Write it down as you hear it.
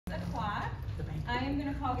I am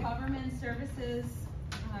going to call Government Services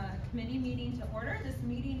Committee meeting to order. This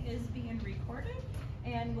meeting is being recorded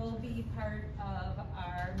and will be part of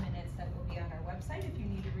our minutes that will be on our website if you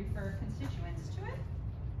need to refer constituents to it.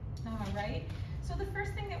 All right, so the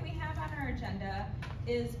first thing that we have on our agenda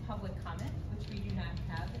is public comment, which we do not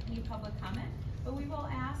have any public comment, but we will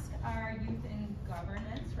ask our Youth in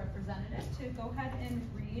Governance representative to go ahead and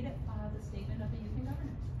read the statement of the Youth in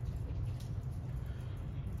Governance.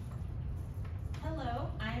 Hello,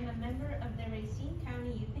 I am a member of the Racine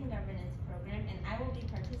County Youth in Governance program and I will be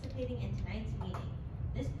participating in tonight's meeting.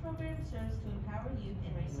 This program serves to empower youth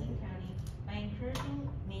in Racine County by encouraging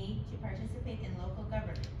me to participate in local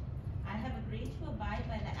government. I have agreed to abide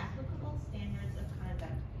by the applicable standards of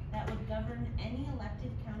conduct that would govern any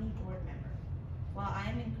elected county board member. While I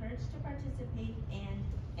am encouraged to participate and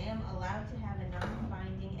am allowed to have a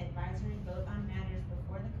non-binding advisory vote on matters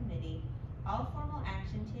before the committee, all formal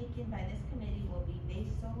action taken by this committee will be based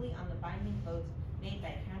solely on the binding votes made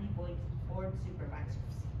by county board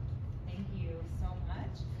supervisors. Thank you so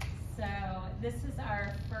much. So this is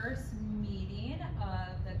our first meeting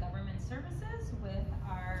of the Government Services with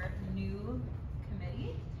our new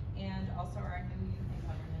committee and also our new Youth in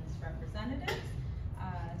Governance representatives.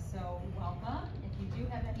 So welcome. If you do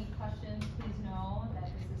have any questions, please know that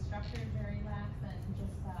this is structured very relaxed and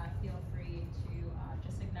just feel free to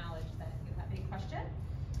just acknowledge that you have a question.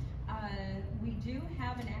 We do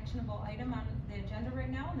have an actionable item on the agenda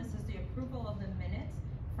right now, and this is the approval of the minutes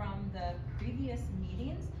from the previous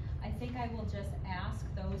meetings. I think I will just ask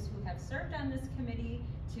those who have served on this committee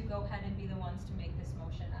to go ahead and be the ones to make this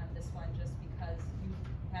motion on this one, just because you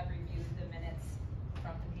have reviewed the minutes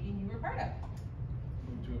from the meeting you were part of.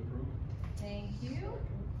 Move to approve. Thank you.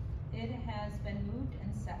 It has been moved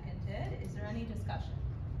and seconded. Is there any discussion?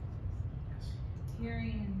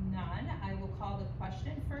 Hearing none, I will call the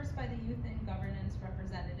question first by the Youth in Governance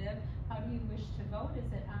representative. How do you wish to vote?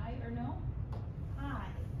 Is it aye or no? Aye.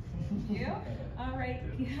 Thank you. All right,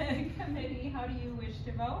 committee, how do you wish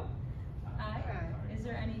to vote? Aye. Is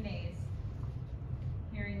there any nays?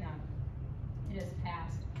 Hearing none. It is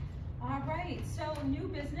passed. All right, so new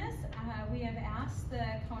business. We have asked the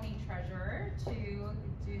county treasurer to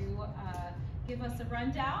give us a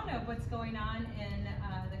rundown of what's going on in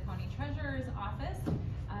the county treasurer's office.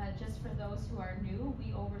 Just for those who are new,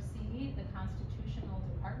 we oversee the constitutional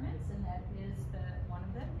departments, and that is one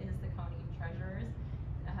of them is the county treasurer's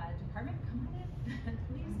department. Come on in,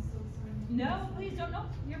 please. I'm so sorry. No, please don't. No,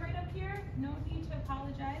 you're right up here. No need to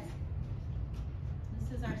apologize.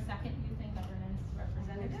 This is our second Youth in Governance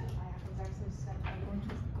representative. I was actually stuck by going to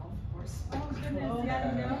the golf course. Oh goodness,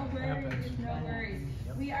 yeah, no worries, no worries.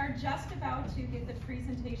 Yep. We are just about to get the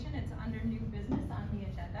presentation. It's under new business on the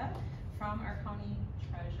agenda from our county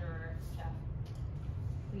treasurer, Jeff.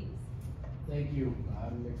 Please. Thank you.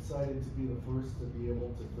 I'm excited to be the first to be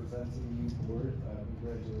able to present to the new board.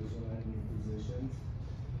 Congratulations on new positions.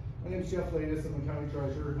 My name is Jeff Ladis. I'm the county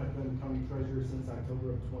treasurer. I've been county treasurer since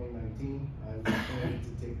October of 2019. I was planning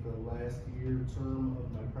to take the last year term of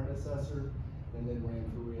my predecessor and then ran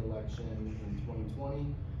for re-election in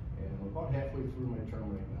 2020. And I'm about halfway through my term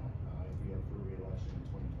right now. I'll be up for re-election in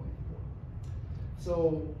 2024.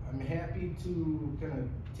 So I'm happy to kind of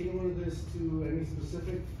tailor this to any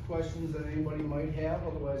specific questions that anybody might have.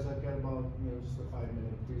 Otherwise, I've got about just a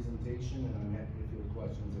 5-minute presentation, and I'm happy to field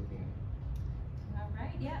questions at the end. All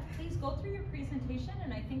right, yeah, please go through your presentation,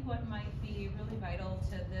 and I think what might be really vital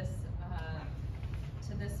to this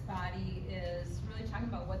body is really talking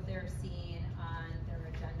about what they're seeing on their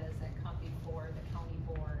agendas that come before the county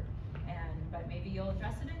board. But maybe you'll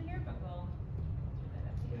address it in here, but we'll do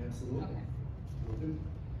that at the end. Absolutely. Okay. Will do.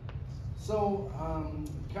 So,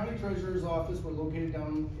 county treasurer's office, we're located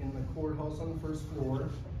down in the courthouse on the first floor.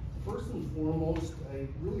 First and foremost, I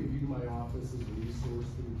really view my office as a resource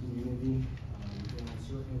to the community.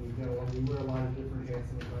 Certainly we wear a lot of different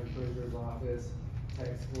hats in the county treasurer's office,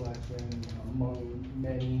 tax collection, among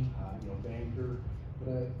many, banker.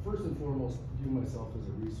 But first and foremost, view myself as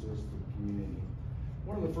a resource to the community.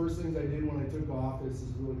 One of the first things I did when I took office is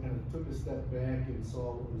really kind of took a step back and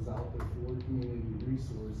saw what was out there for community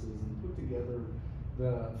resources and put together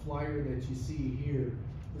the flyer that you see here.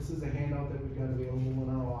 This is a handout that we've got available in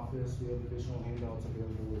our office. We have additional handouts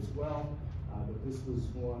available as well. But this was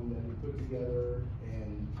one that we put together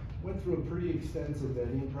and went through a pretty extensive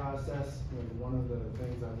vetting process. One of the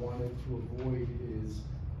things I wanted to avoid is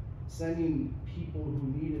sending people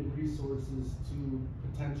who needed resources to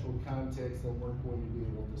potential contacts that weren't going to be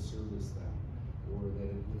able to service them, or that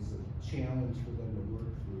it was a challenge for them to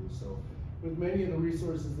work through. So with many of the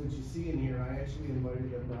resources that you see in here, I actually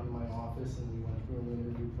invited them down to my office and we went through an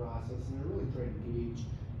interview process, and I really tried try to gauge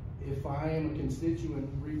if I am a constituent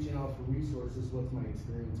reaching out for resources, what's my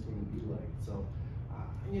experience going to be like? So,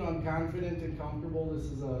 you know, I'm confident and comfortable. This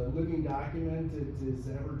is a living document. It is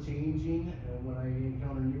ever changing, and when I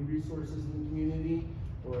encounter new resources in the community,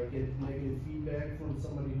 or I get negative feedback from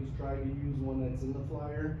somebody who's tried to use one that's in the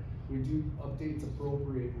flyer, we do updates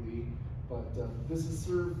appropriately. But this has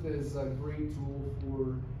served as a great tool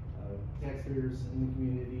for taxpayers in the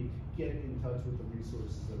community to get in touch with the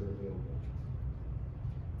resources that are available.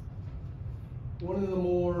 One of the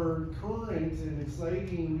more current and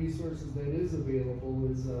exciting resources that is available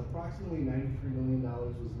is approximately $93 million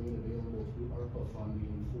was made available through ARPA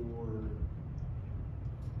funding for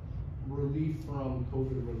relief from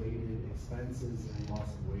COVID-related expenses and loss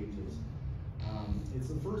of wages. It's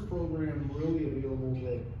the first program really available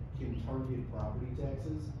that can target property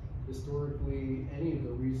taxes. Historically, any of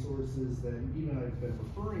the resources that even I've been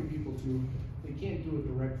referring people to, they can't do a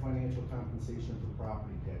direct financial compensation for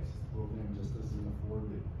property taxes. The program just doesn't afford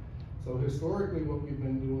it. So historically, what we've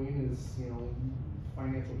been doing is, you know,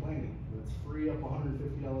 financial planning. Let's free up $150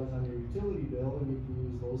 on your utility bill, and you can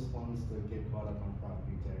use those funds to get caught up on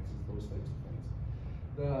property taxes, those types of things.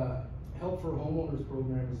 The Help for Homeowners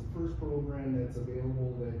program is the first program that's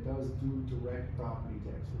available that does do direct property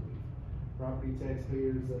tax relief. Property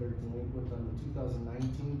taxpayers that are delinquent on the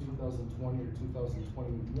 2019, 2020, or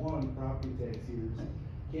 2021 property tax years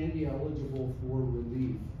can be eligible for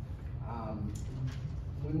relief.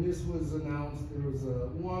 When this was announced, there was a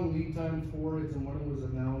long lead time for it, and when it was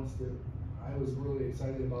announced, I was really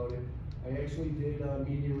excited about it. I actually did a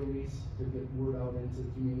media release to get word out into the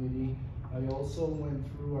community. I also went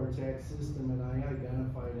through our tax system and I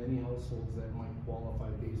identified any households that might qualify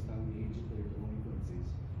based on the age of their delinquencies.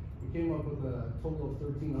 We came up with a total of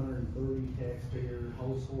 1,330 taxpayer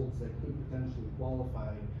households that could potentially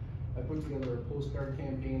qualify. I put together a postcard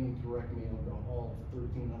campaign and direct mail to all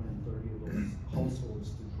 1,330 of those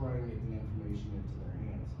households to try and get the information into their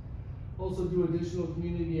hands. Also do additional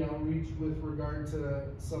community outreach with regard to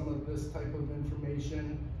some of this type of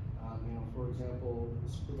information. You know, for example,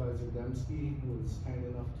 Supervisor Dembski was kind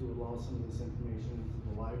enough to allow some of this information into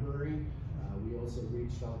the library. We also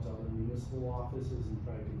reached out to other municipal offices and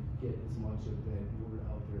tried to get as much of that word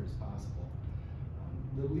out there as possible.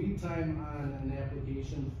 The lead time on an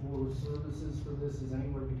application for services for this is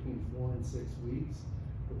anywhere between 4 and 6 weeks.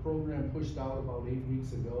 The program pushed out about 8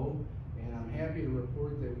 weeks ago, and I'm happy to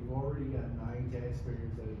report that we've already got 9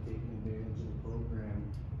 taxpayers that have taken advantage of the program.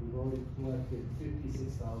 We've already collected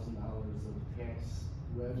 $56,000 of tax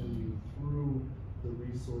revenue through the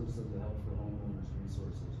resource of the Help for Homeowners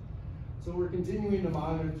resources. So we're continuing to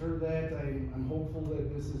monitor that. I'm hopeful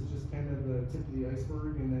that this is just kind of the tip of the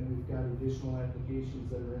iceberg, and that we've got additional applications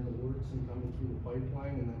that are in the works and coming through the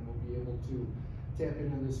pipeline, and then we'll be able to tap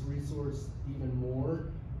into this resource even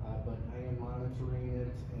more. But I am monitoring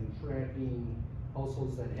it and tracking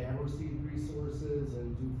households that have received resources,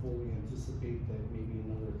 and do fully anticipate that maybe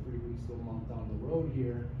another 3 weeks to a month down the road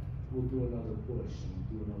here, we'll do another push and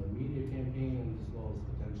do another media campaign, and as well as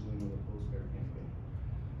potentially another postcard campaign.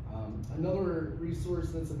 Another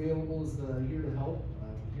resource that's available is the Here to Help.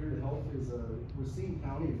 Here to Help is a Racine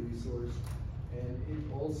County resource, and it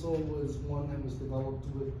also was one that was developed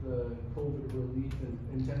with the COVID relief and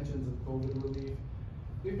intentions of COVID relief.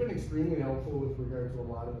 They've been extremely helpful with regard to a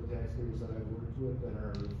lot of the taxpayers that I've worked with that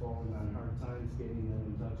are falling on hard times getting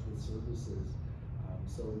them in touch with services.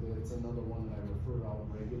 So that's another one that I refer out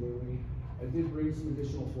regularly. I did bring some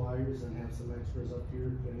additional flyers and have some extras up here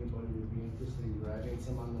if anybody would be interested in grabbing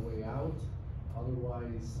some on the way out.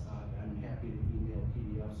 Otherwise, I'm happy to email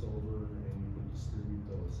PDFs over and you can distribute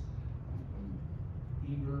those. I'm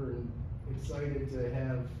eager and excited to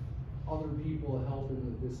have other people help in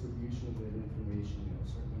the distribution of that information. You know,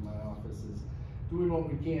 certainly my office is doing what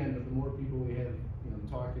we can, but the more people we have, you know,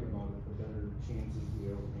 talking about it, the better chances we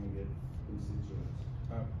are going to get constituents.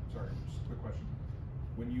 Sorry, just a quick question.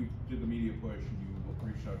 When you did the media push and you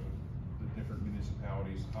reached out to the different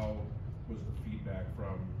municipalities, how was the feedback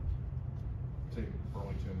from, say,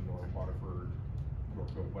 Burlington or Waterford,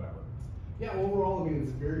 Yorkville, whatever? Yeah, overall, I mean,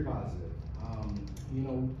 it's very positive. You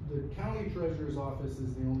know, the county treasurer's office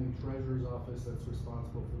is the only treasurer's office that's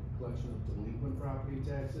responsible for the collection of delinquent property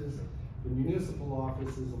taxes. The municipal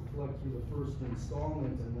offices will collect through the first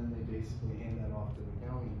installment, and then they basically hand that off to the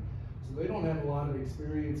county. So they don't have a lot of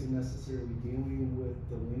experience in necessarily dealing with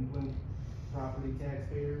delinquent property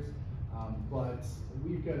taxpayers, but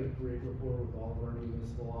we've got a great rapport with all of our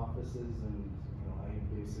municipal offices, and you know, I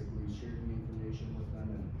basically shared the information with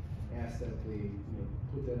them and asked that they, you know,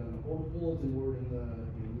 put that on the bulletin board in the,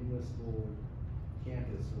 you know, municipal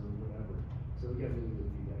campus or whatever. So we got really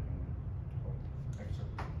good feedback on that.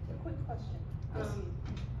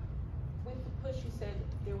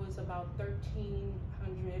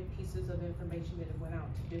 1,300 pieces of information that went out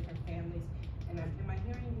to different families. And am I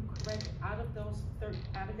hearing you correct? Out of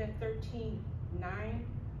that 13, nine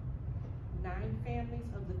families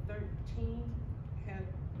of the 13 have.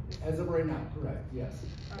 As of right now, correct, yes.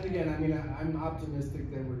 And again, I mean, I'm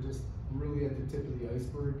optimistic that we're just really at the tip of the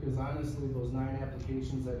iceberg, because honestly, those 9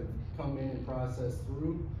 applications that have come in and processed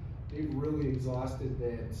through, they've really exhausted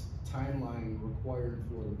that timeline required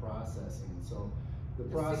for the processing. So the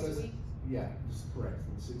process, 6 weeks? yeah, this is correct,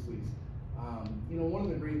 in 6 weeks. You know, one of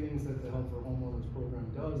the great things that the Help for Homeowners program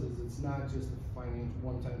does is it's not just a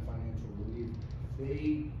one-time financial relief.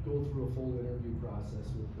 They go through a full interview process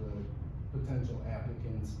with the potential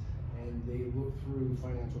applicants, and they look through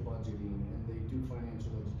financial budgeting, and they do financial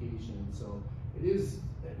education. So it is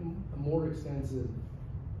a more extensive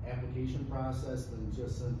application process than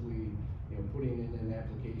just simply, you know, putting in an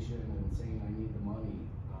application and saying I need the money.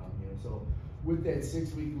 You know, so with that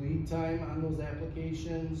 6-week lead time on those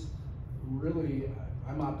applications, really,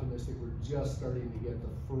 I'm optimistic we're just starting to get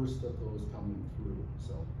the first of those coming through.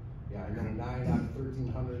 So yeah, I know 9 out of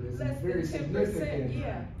 1,300 isn't Less than very 10%, significant.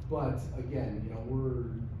 yeah. But again, you know, we're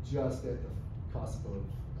just at the cusp of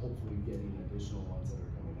hopefully getting additional ones that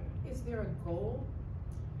are coming in. Is there a goal?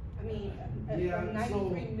 I mean, Yeah,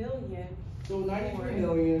 93 million. So 93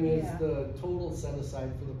 million is Yeah. the total set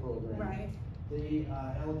aside for the program. Right. They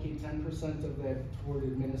allocate 10% of that toward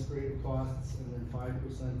administrative costs, and then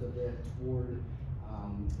 5% of that toward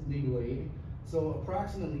legal aid. So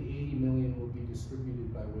approximately 80 million will be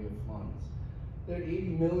distributed by way of funds. That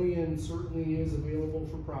 80 million certainly is available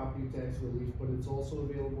for property tax relief, but it's also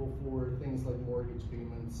available for things like mortgage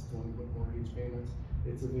payments, delinquent mortgage payments.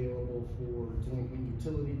 It's available for delinquent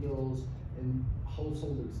utility bills and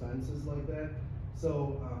household expenses like that.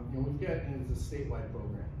 So, you know, we've got, and it's a statewide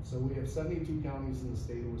program. So we have 72 counties in the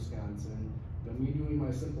state of Wisconsin. You know, me doing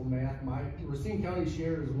my simple math, my Racine County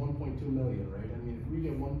share is 1.2 million, right? I mean, if we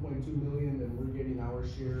get 1.2 million, then we're getting our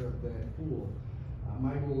share of that pool.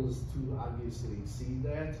 My goal is to obviously exceed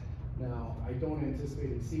that. Now, I don't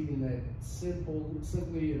anticipate exceeding that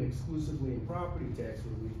simply and exclusively in property tax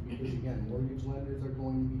relief, because again, mortgage lenders are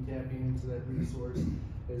going to be tapping into that resource,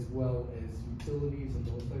 as well as utilities and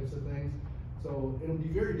those types of things. So it'll be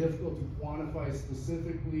very difficult to quantify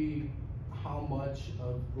specifically how much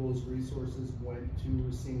of those resources went to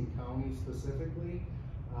Racine County specifically.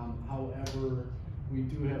 However, we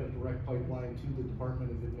do have a direct pipeline to the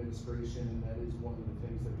Department of Administration, and that is one of the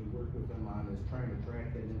things that we work with them on, is trying to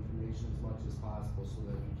track that information as much as possible so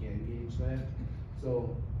that we can gauge that.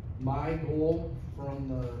 So my goal from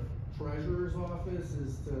the Treasurer's Office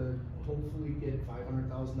is to hopefully get $500,000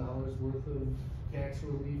 worth of tax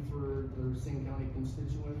relief for the Racine County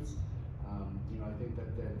constituents. You know, I think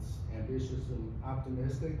that that's ambitious and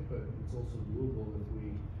optimistic, but it's also doable if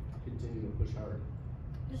we continue to push hard.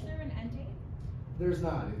 Is there an end date? There's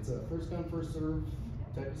not. It's a first come, first served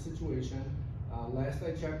type of situation. Last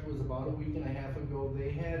I checked was about a week and a half ago.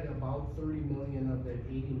 They had about 30 million of that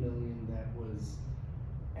 80 million that was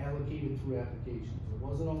allocated through applications. It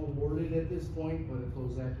wasn't all awarded at this point, but if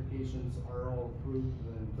those applications are all approved,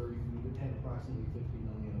 then we would have approximately 50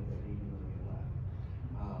 million of that 80 million left.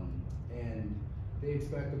 And they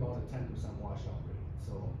expect about a 10% washout rate.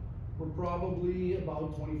 So we're probably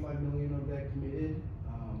about 25 million of that committed.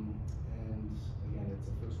 And again, it's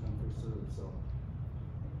a first come, first served. So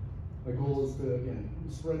my goal is to, again,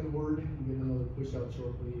 spread the word and get another push out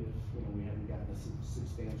shortly if, you know, we haven't gotten a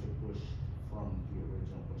substantial push from the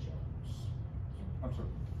original push out. I'm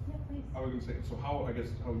sorry. Yeah, please. I was gonna say, so how, I guess,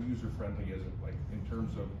 how user-friendly is it, like, in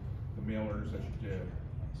terms of the mailers that you did?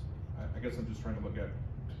 I guess I'm just trying to look at,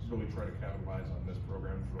 really try to capitalize on this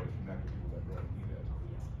program to really connect with people that really need it.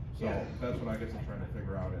 So Yeah. that's what I guess I'm trying to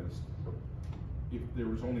figure out is, if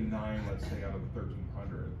there was only 9, let's say, out of the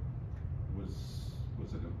 1,300, was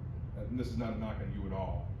it and this is not a knock on you at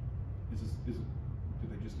all, did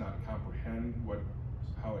they just not comprehend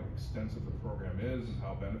how extensive the program is and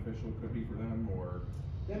how beneficial it could be for them, or?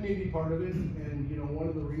 That may be part of it, and you know, one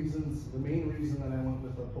of the reasons, the main reason that I went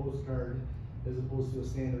with a postcard as opposed to a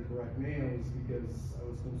standard direct mail is because I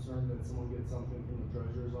was concerned that someone gets something from the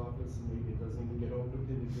treasurer's office and maybe it doesn't even get opened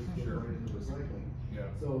and it just goes Sure. right into recycling. Yeah.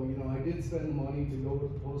 So, you know, I did spend money to go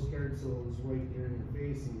with the postcard, so it was right there in your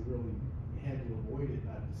face and you really had to avoid it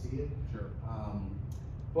not to see it. Sure.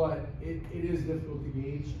 But it is difficult to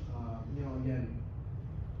gauge. You know, again,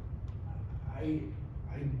 I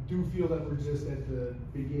do feel that we're just at the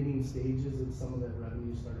beginning stages of some of that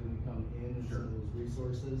revenue starting to come in and Sure. some of those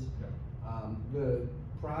resources. Yeah. The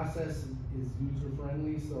process is user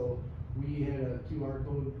friendly, so We had a QR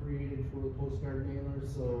code created for the postcard mailer,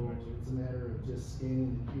 so it's a matter of just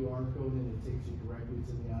scanning the QR code and it takes you directly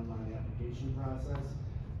to the online application process.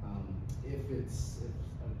 If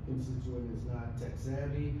a constituent is not tech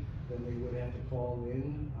savvy, then they would have to call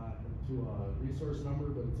in to a resource number,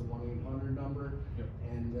 but it's a 1-800 number. Yep.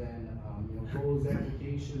 And then, those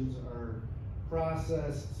applications are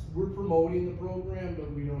processed. We're promoting the program,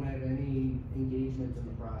 but we don't have any engagement in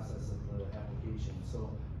the process of the application. So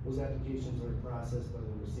those applications are processed by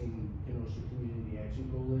the Racine Kenosha Community Action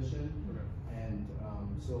Coalition. Okay. And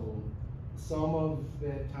so some of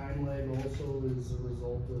that time lag also is a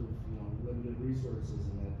result of, limited resources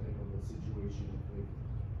in that type of a situation. If they've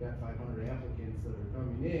got 500 applicants that are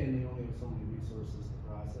coming in, they only have so many resources to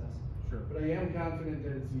process. Sure. But I am confident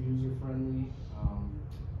that it's user-friendly,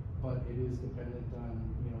 but it is dependent on,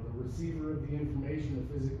 the receiver of the information to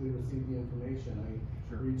physically receive the information. I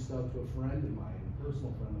Sure. reached out to a friend of mine, a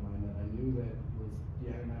personal friend of mine that I knew that was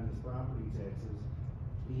behind on his property taxes.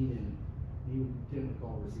 He didn't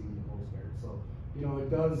recall receiving the postcard. So,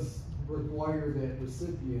 it does require that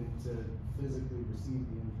recipient to physically receive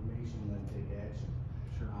the information and then take action.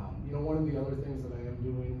 Sure. One of the other things that I am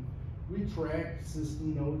doing, we track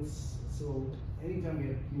system notes. So anytime we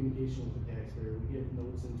have communication with the taxpayer, we get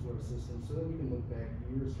notes into our system so that we can look back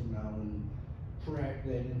years from now and track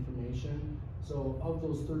that information. So of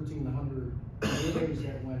those 1,300 mailers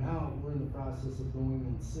that went out, we're in the process of going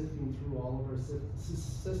and sifting through all of our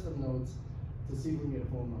system notes to see if we can get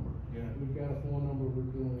a phone number. Yeah. We've got a phone number, we're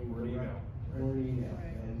doing Or an email. or an email,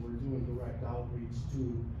 Right. and we're doing direct outreach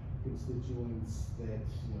to constituents that,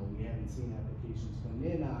 we haven't seen applications come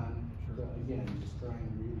in on. Sure. But again, just trying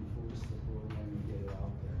to reinforce the program and get it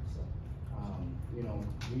out there, so,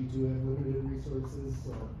 we do have limited resources,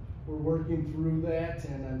 so we're working through that,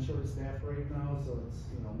 and I'm short-staffed right now, so it's,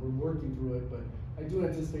 we're working through it, but I do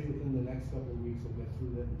anticipate within the next couple of weeks, we'll get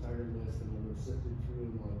through that entire list, and we'll have sifted through,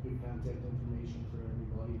 and we'll have good contact information for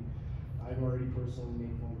everybody. I've already personally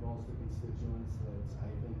made phone calls to constituents that I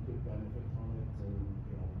think could benefit from it, and,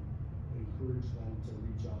 encourage them to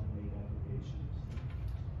reach out and make applications.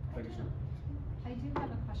 Thank you, sir. I do have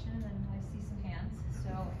a question, and then I see some hands. So,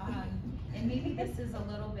 and maybe this is a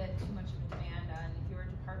little bit too much of a demand on your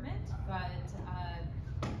department, but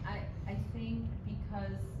I think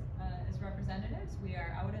because as representatives, we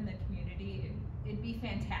are out in the community, it'd be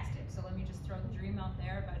fantastic. So let me just throw the dream out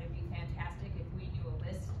there, but it'd be fantastic if we knew a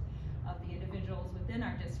list of the individuals within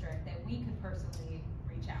our district that we could personally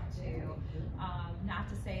reach out to. Not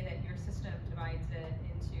to say that your system divides it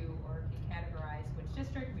into or can categorize which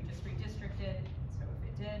district, we just redistricted, so if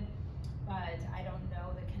it did. But I don't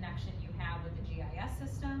know the connection you have with the GIS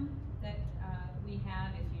system that we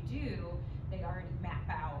have. If you do, they already map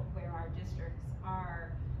out where our districts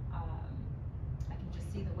are. I can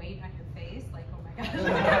just see the weight on your face, like, oh my gosh, what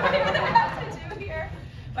do I have to do here?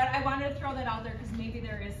 But I wanted to throw that out there because maybe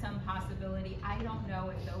there is some possibility. I don't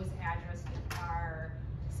know if those addresses are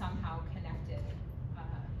somehow connected,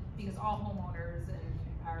 because all homeowners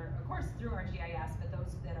are, of course, through our GIS, but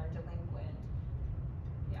those that are delinquent,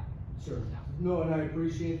 yeah. Sure. No, and I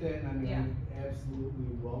appreciate that, and I mean, Yeah. I absolutely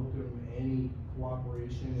welcome any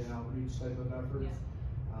cooperation and outreach type of efforts.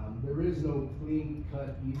 There is no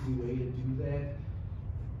clean-cut, easy way to do that.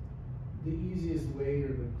 The easiest way or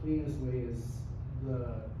the cleanest way is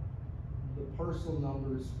the parcel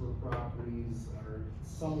numbers for properties are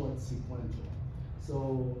somewhat sequential.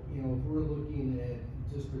 So, if we're looking at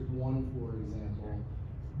District 1, for example,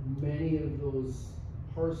 many of those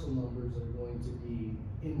parcel numbers are going to be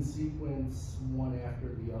in sequence one after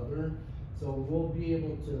the other. So we'll be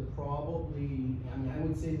able to probably, I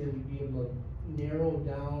would say that we'd be able to narrow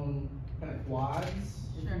down kind of quads,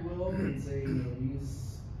 if Sure. you will, and say,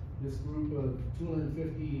 this group of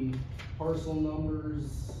 250 parcel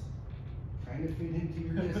numbers kind of fit into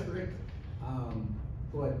your district.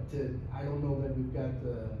 But I don't know that we've got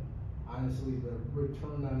honestly, the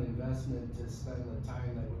return on investment to spend the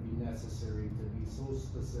time that would be necessary to be so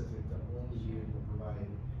specific to only be able to provide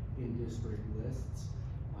in-district lists.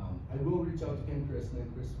 I will reach out to Kim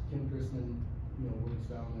Chrisman. Kim Chrisman, works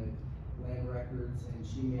down at Land Records, and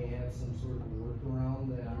she may have some sort of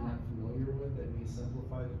workaround that I'm not familiar with that may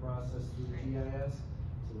simplify the process through Right. GIS.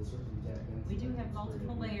 So we'll certainly tap into We do that. have That's a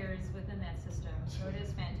great multiple idea. layers within that system, so it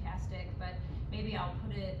is fantastic, but maybe I'll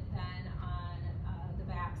put it then on the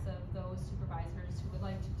backs of those supervisors who would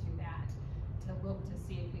like to do that, to look to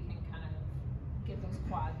see if we can kind of get those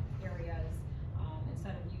quad areas,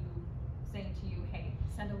 instead of you saying to you, hey,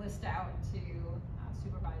 send a list out to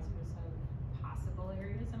supervisors of possible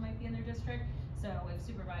areas that might be in their district. So if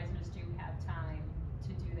supervisors do have time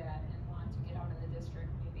to do that and want to get out in the district,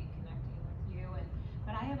 maybe connecting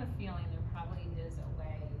feeling there probably is a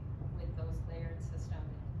way with those layered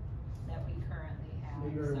systems that we currently have.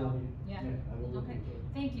 Maybe I So, will, yeah. I will look Okay, into it.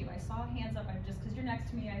 thank you. I saw hands up, I'm just, cause you're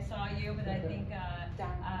next to me, I saw you, but I think,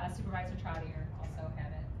 Supervisor Trotter also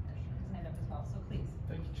had it, his hand up as well, so please.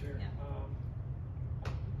 Thank you, Chair.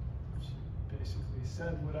 Yeah. She basically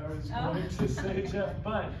said what I was Oh. going to say, Jeff,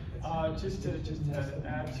 but, just to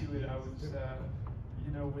add to it, I was,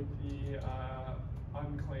 you know, with the,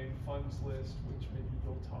 unclaimed funds list, which maybe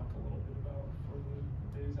you'll talk a little bit about for the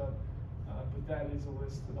days up, but that is a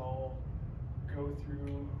list that I'll go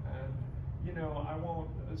through, and, you know, I won't,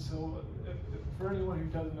 so, for anyone who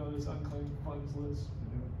doesn't know this unclaimed funds list,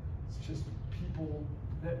 you know, it's just people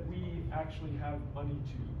that we actually have money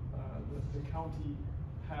to. The county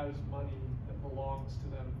has money that belongs to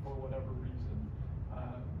them for whatever reason,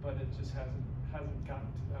 but it just hasn't gotten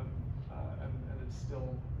to them, and it's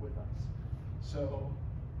still with us. So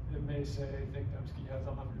it may say Nick Dembski has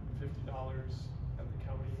 $150 at the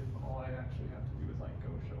county, and all I actually have to do is like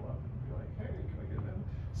go show up and be like, hey, can I get them?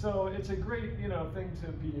 So it's a great, you know, thing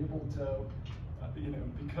to be able to, you know,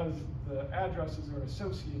 because the addresses are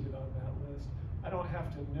associated on that list, I don't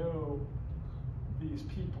have to know these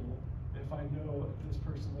people. If I know that this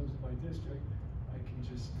person lives in my district, I can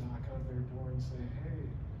just knock on their door and say, hey,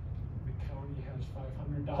 the county has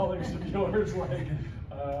 $500 of yours, like,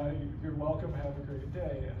 you're welcome, have a great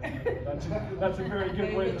day. And that's a very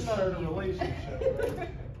good way to start a relationship, right?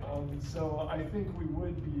 So I think we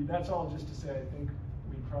would be, that's all just to say, I think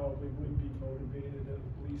we probably would be motivated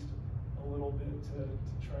at least a little bit to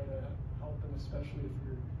try to help, and especially if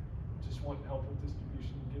you're just wanting help with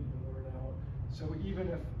distribution and getting the word out. So even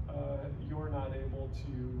if you're not able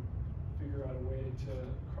to figure out a way to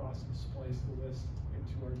cross and splice the list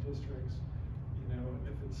into our districts, you know,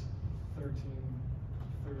 if it's 13,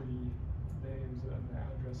 30 names and the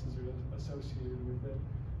addresses are associated with it,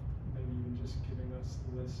 maybe even just giving us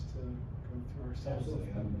the list to go through ourselves.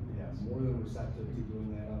 Absolutely, I'm, yeah, more than receptive to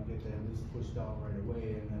doing that. I'll get that list pushed out right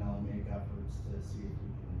away, and then I'll make efforts to see if we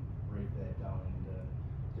can break that down into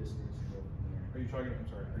districts and go from there. Are you talking, I'm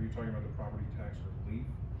sorry, are you talking about the property tax relief?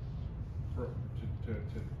 To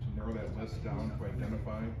narrow that list down, to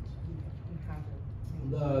identify?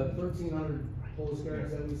 The 1,300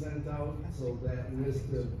 postcards that we sent out, so that list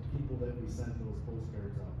of people that we sent those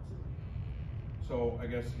postcards out to. So I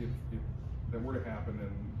guess if that were to happen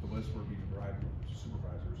and the list were to be derived to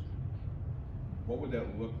supervisors, what would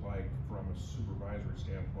that look like from a supervisory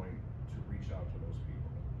standpoint to reach out to those people?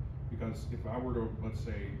 Because if I were to, let's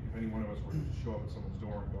say, if any one of us were to show up at someone's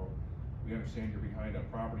door and go, we understand you're behind on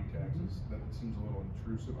property taxes, that seems a little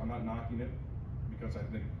intrusive. I'm not knocking it, because I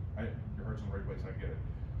think your heart's in the right place, I get it.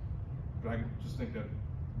 But I just think that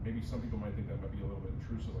maybe some people might think that might be a little bit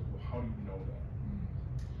intrusive, like, well, how do you know that?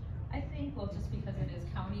 I think, well, just because it is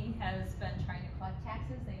county has been trying to collect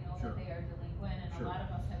taxes, they know Sure. that they are delinquent, and Sure. a lot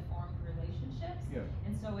of us have formed relationships. Yeah.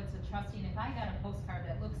 And so it's a trusting, if I got a postcard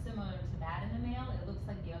that looks similar to that in the mail, it looks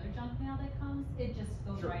like the other junk mail that comes, it just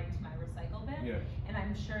goes Sure. right into my recycle bin. Yeah. And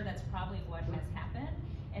I'm sure that's probably what has happened,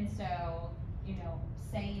 and so, you know,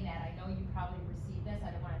 saying that, I know you probably received this,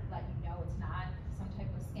 I don't wanna let you know it's not some type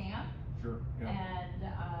of scam. Sure, yeah. And,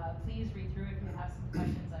 please read through it, if you have some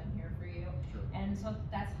questions, I'm here for you. Sure. And so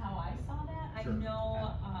that's how I saw that. Sure. I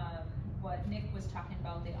know, what Nick was talking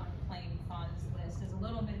about, the unclaimed funds list is a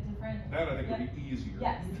little bit different. That I think would be easier.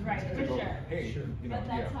 Yes, right, To for go, sure. hey, Sure. you know, But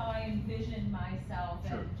that's yeah. how I envisioned myself,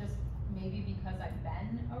 Sure. and just maybe because I've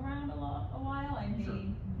been around a while, I may Sure.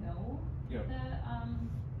 know Yeah.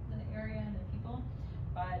 the area and the people.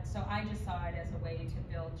 But, so I just saw it as a way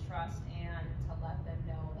to build trust and to let them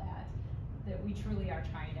know that we truly are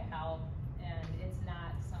trying to help, and it's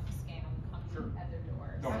not some scam Sure. coming at their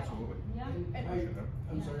door. No, So, absolutely. Yeah. And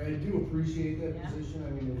I'm Yeah. sorry, I do appreciate that Yeah. position.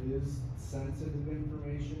 I mean, it is sensitive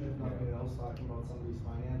information, if nothing else, talking about somebody's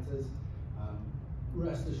finances.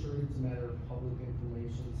 Rest assured, it's a matter of public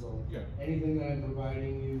information, so Yeah. anything that I'm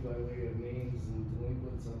providing you by way of names and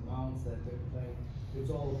delinquents amounts, that type of thing, it's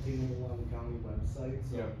all obtainable on the county website,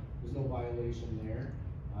 so Yeah. there's no violation there.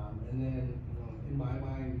 And then, you know, in my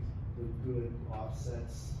mind, the good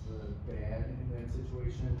offsets the bad in that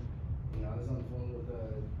situation. You know, I was on the phone with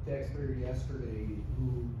a taxpayer yesterday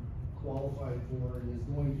who qualified for and is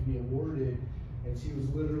going to be awarded, and she was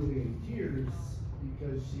literally in tears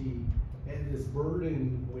because she had this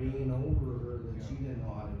burden weighing over her that she didn't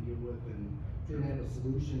know how to deal with and didn't have a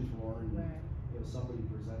solution for, and, Right. you know, somebody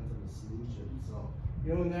presented a solution, so,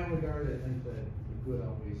 you know, in that regard, I think that the good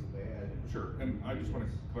outweighs the bad. Sure, and I just wanna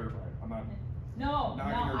clarify, I'm not No,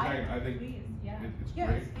 knocking or I, tagging, I think please. Yeah. It's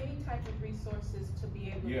Yes, great. any type of resources to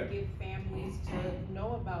be able Yeah. to get families to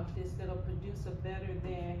know about this, that'll produce a better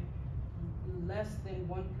than, less than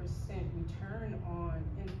 1% return on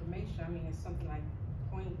information. I mean, it's something like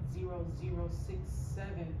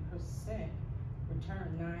 0.0067%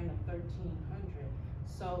 return, 9 of 1,300.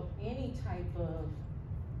 So any type of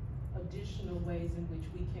additional ways in which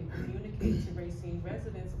we can communicate to Racine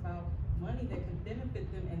residents about money that can benefit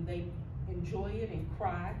them and they enjoy it and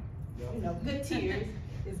cry, you know, good tears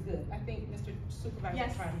is good. I think Mr. Supervisor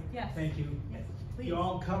Yes, tried. yes. Thank you. Yes, please. You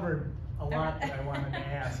all covered a lot that I wanted to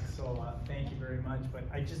ask, so thank you very much. But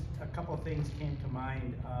a couple of things came to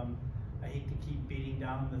mind. I hate to keep beating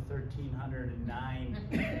down the 1,309,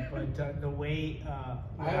 but the way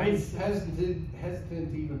I was hesitant to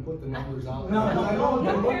even put the numbers out. No, there. no, I know what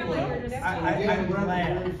no, they look apparently like. you're just- Again, I'm we're at the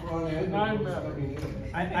glad. very front end of Nine what's members. coming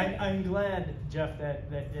in. I'm glad, Jeff,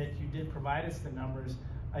 that you did provide us the numbers.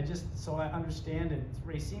 So I understand it,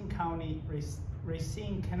 Racine County,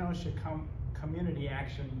 Racine Kenosha Community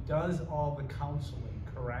Action does all the counseling,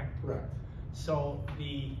 correct? Correct. So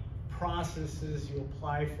the process is you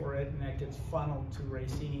apply for it and that gets funneled to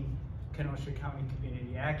Racine Kenosha County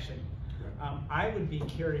Community Action. Correct. I would be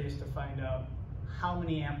curious to find out how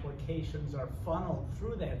many applications are funneled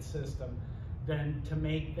through that system, then to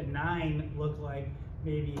make the 9 look like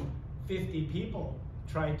maybe 50 people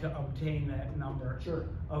tried to obtain that number. Sure.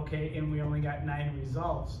 Okay, and we only got 9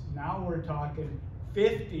 results. Now we're talking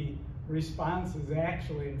 50 responses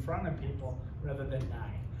actually in front of people rather than 9.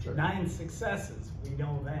 Sure. 9 successes, we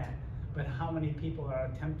know that. But how many people are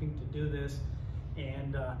attempting to do this?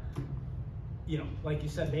 And, you know, like you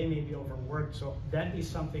said, they may be overworked, so that'd be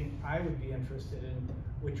something I would be interested in,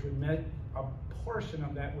 which would a portion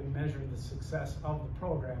of that would measure the success of the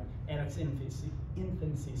program at its infancy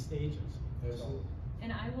stages. Absolutely.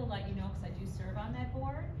 And I will let you know, because I do serve on that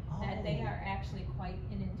board, that they are actually quite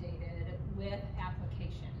inundated with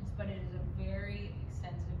applications, but it is a very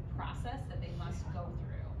extensive process that they must go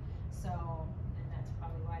through. So, and that's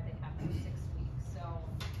probably why they have those 6 weeks, so.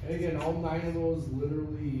 And again, all 9 of those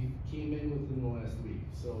literally came in within the last week,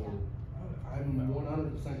 so I'm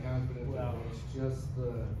 100% confident that Well- it's just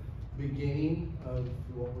the beginning of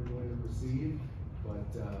what we're going to receive. But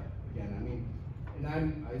again, I mean, and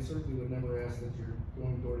I certainly would never ask that you're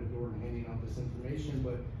going door to door and handing out this information,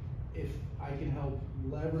 but if I can help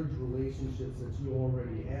leverage relationships that you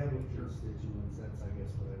already have with your constituents, that's, I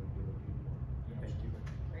guess, what I would be looking for. Thank you.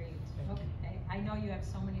 Great, okay, I know you have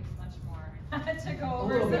so much more to go A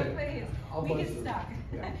over, little so bit. please, I'll we buzz get through. stuck.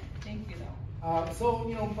 Yeah. Thank you though. So,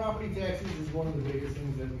 you know, property taxes is one of the biggest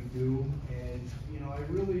things that we do, and, you know, I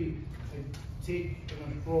take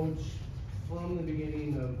an approach from the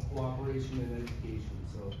beginning of cooperation and education.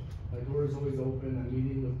 So, my door is always open, I'm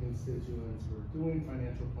meeting with constituents, we're doing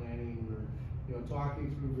financial planning, we're, you know,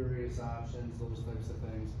 talking through various options, those types of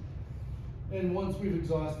things. And once we've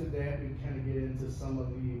exhausted that, we kind of get into some of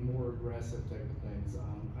the more aggressive type of things.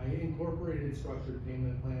 I incorporated structured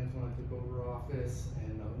payment plans when I took over office,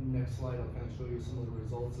 and next slide I'll kind of show you some of the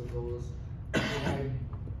results of those. Provide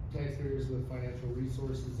taxpayers with financial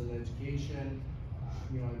resources and education.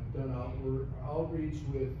 You know, I've done outreach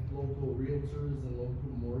with local realtors and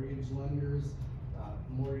local mortgage lenders.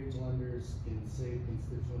 Mortgage lenders can save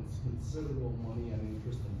constituents considerable money on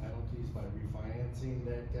interest and penalties by refinancing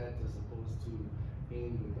that debt as opposed to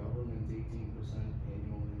paying the government 18%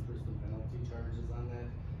 annual interest and penalty charges on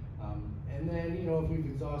that. And then, you know, if we've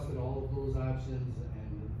exhausted all of those options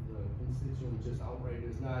and the constituent just outright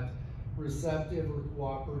is not receptive or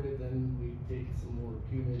cooperative, then we take some more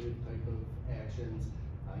punitive type of actions.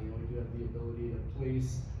 You know, we do have the ability to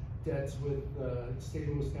place debts with the state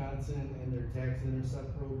of Wisconsin and their tax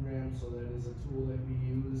intercept program, so that is a tool that we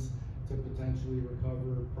use to potentially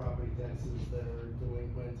recover property taxes that are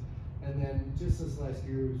delinquent. And then just this last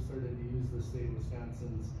year, we've started to use the state of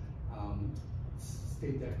Wisconsin's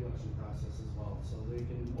state debt collection process as well. So they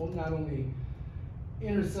can not only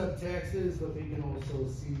intercept taxes, but they can also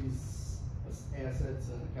seize assets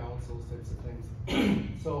and accounts, those types of things.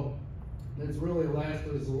 So that's really a last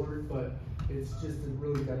resort, but it's just to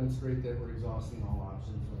really demonstrate that we're exhausting all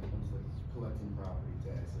options when it comes to collecting property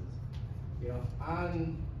taxes. You know,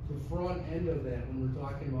 on the front end of that, when we're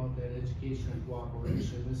talking about that education and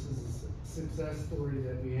cooperation, this is a success story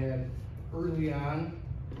that we had early on.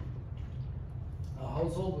 A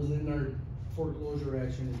household was in our foreclosure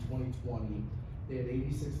action in 2020. They had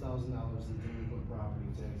 $86,000 in delinquent property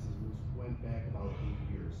taxes, which went back about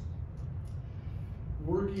 8 years.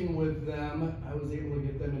 Working with them, I was able to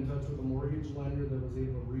get them in touch with a mortgage lender that was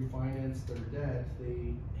able to refinance their debt.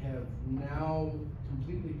 They have now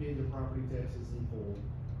completely paid their property taxes in full.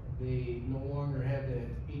 they no longer have that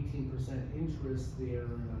 18% interest. They are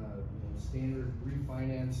in a standard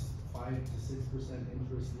refinance 5 to 6%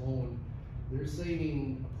 interest loan. They're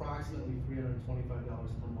saving approximately $325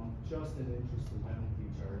 per month just in interest and penalty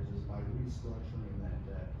charges by restructuring that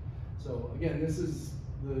debt. So again,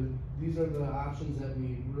 these are the options that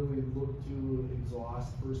we really look to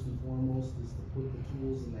exhaust first and foremost, is to put the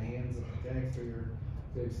tools in the hands of the taxpayer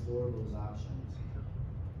to explore those options.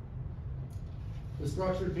 The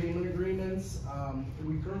structured payment agreements,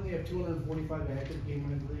 we currently have 245 active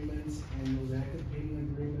payment agreements, and those active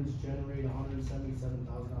payment agreements generate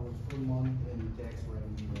 $177,000 per month in tax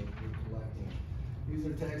revenue that we're collecting. These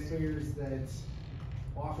are taxpayers that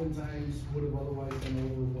oftentimes would have otherwise been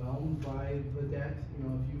overwhelmed by the debt. You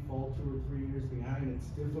know, if you fall 2 or 3 years behind, it's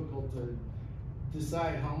difficult to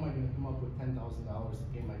decide how am I going to come up with $10,000 to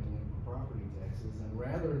pay my delinquent property taxes, and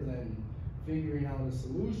rather than figuring out a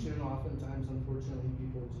solution, oftentimes, unfortunately,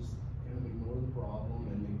 people just kind of ignore the problem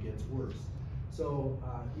and it gets worse. So,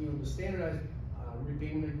 you know, the standardized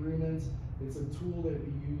repayment agreements, it's a tool that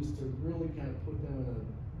we use to really kind of put them in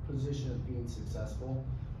a position of being successful.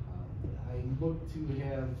 I look to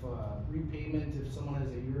have repayment, if someone has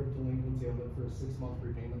a year of delinquency, I look for a 6-month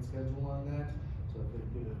repayment schedule on that. So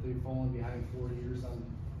if they've fallen behind 4 years on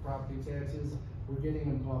property taxes, we're getting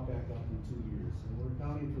them caught back up in 2 years. And we're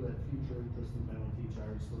accounting for that future interest and penalty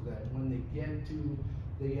charge so that when they get to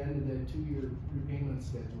the end of that 2-year repayment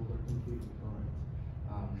schedule, they're completely current.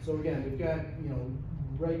 So again, we've got, you know,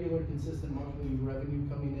 regular, consistent monthly revenue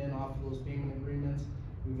coming in off of those payment agreements.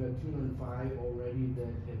 We've had 205 already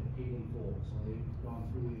that have paid in full. So they've gone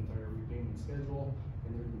through the entire repayment schedule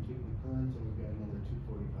and they're completely current, and we've got another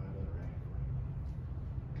 245 that are active right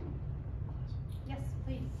now. Yes,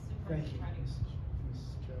 please. Thank you,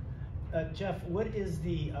 Mrs. Chair. Jeff, what is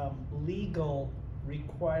the legal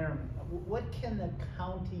requirement? What can the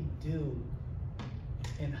county do,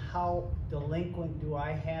 and how delinquent do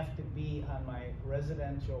I have to be on my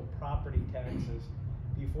residential property taxes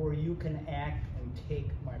before you can act and take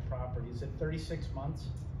my property? Is it 36 months?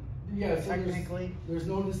 Yeah, so technically, there's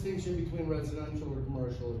no distinction between residential or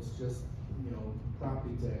commercial. It's just, you know,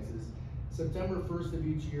 property taxes. September 1st of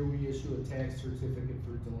each year, we issue a tax certificate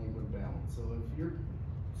for delinquent balance. So if you're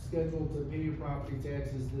scheduled to pay your property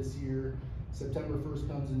taxes this year, September 1st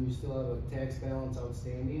comes and you still have a tax balance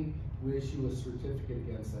outstanding, we issue a certificate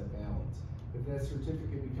against that balance. If that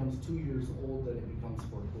certificate becomes 2 years old, then it becomes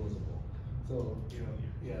foreclosable. So, you know,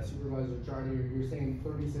 yeah, Supervisor Charlie, you're saying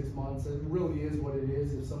 36 months. It really is what it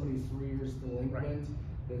is. If somebody's 3 years delinquent,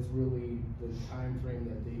 that's really the time frame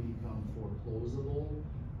that they become foreclosable.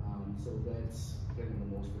 So that's kind of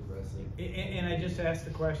the most aggressive. And I just asked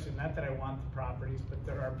the question, not that I want the properties, but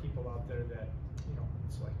there are people out there that, you know,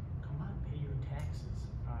 it's like, come on, pay your taxes.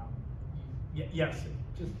 Yes,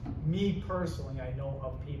 just me personally, I know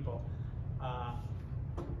of people,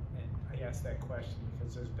 and I asked that question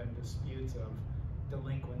because there's been disputes of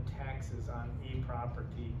delinquent taxes on a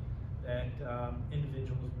property that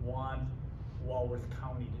individuals want Walworth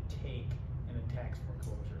County to take in a tax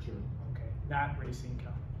foreclosure. Sure. Okay, not Racine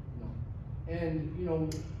County. And, you know,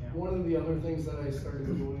 one of the other things that I started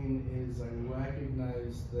doing is I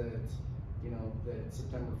recognized that, you know, that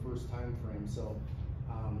September 1st time frame. So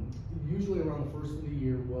usually around the 1st of the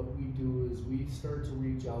year, what we do is we start to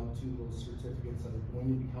reach out to those certificates that are going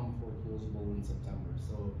to become foreclosable in September.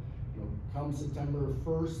 So, you know, come September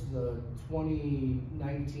 1st, the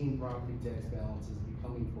 2019 property tax balance is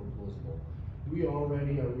becoming foreclosable. We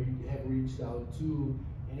already have reached out to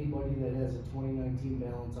anybody that has a 2019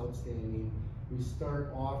 balance outstanding. We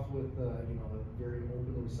start off with you know, a very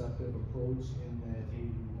open, receptive approach in that, hey,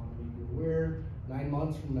 we want to make you aware, 9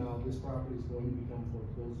 months from now, this property is going to become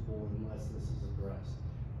foreclosable unless this is addressed.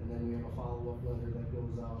 And then we have a follow-up letter that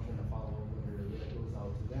goes out, and a follow-up letter that goes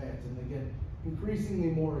out to that. And they get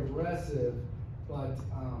increasingly more aggressive, but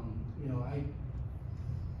you know,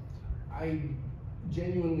 I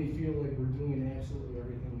genuinely feel like we're doing absolutely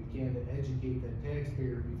everything we can to educate that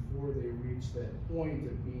taxpayer before they reach that point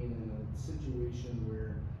of being in a situation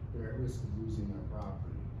where they're at risk of losing their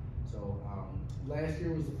property. So last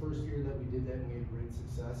year was the first year that we did that, and we had great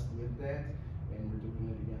success with that, and we're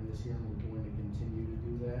doing it again this year, and we're going to continue to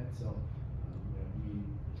do that. So we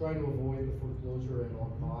try to avoid the foreclosure at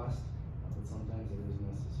all costs, but sometimes it is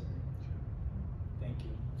necessary. Thank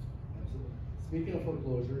you. Absolutely. Speaking of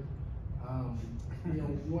foreclosure, you know,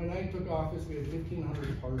 when I took office, we had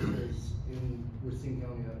 1,500 parcels in Racine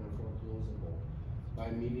County that were foreclosable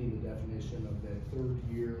by meeting the definition of that 3rd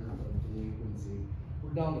year of delinquency.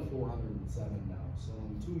 We're down to 407 now. So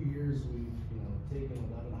in 2 years, we've, you know, taken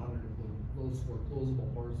 1,100 of those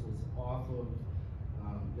foreclosable parcels off of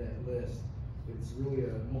that list. It's really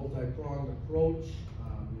a multi-pronged approach.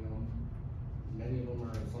 You know,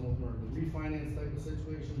 some of them are the refinance type of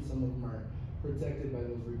situation, some of them are protected by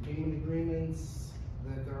those repayment agreements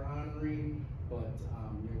that they're honoring, but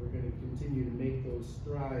you know, we're gonna continue to make those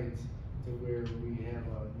strides to where we have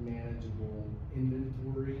a manageable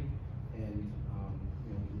inventory and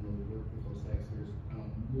you know, can really work with those taxpayers on a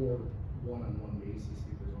more one-on-one basis,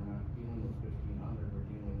 because we're not dealing with 1,500, we're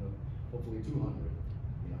dealing with hopefully 200,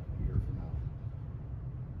 you know, a year from now.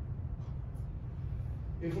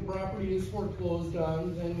 If a property is foreclosed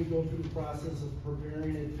on, then we go through the process of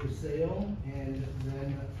preparing it for sale and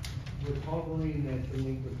then recovering that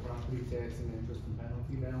delinquent property tax and interest and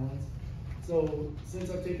penalty balance. So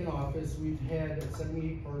since I've taken office, we've had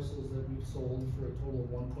 78 parcels that we've sold for a total of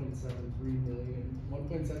 1.73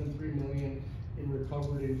 million in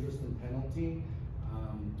recovered interest and penalty.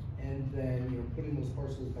 And then, you know, putting those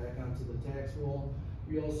parcels back onto the tax roll.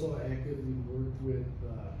 We also actively work with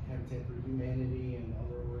Habitat for Humanity and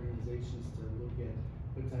other organizations to look at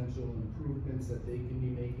potential improvements that they can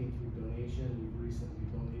be making through donation. We've recently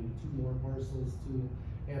donated 2 more parcels to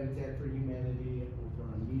Habitat for Humanity over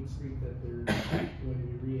on Mead Street that they're going to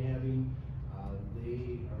be rehabbing.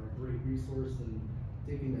 They are a great resource in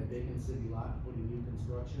taking that vacant city lot, putting new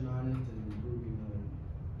construction on it, and improving the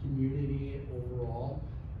community overall.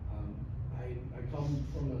 I come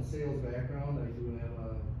from a sales background. I do have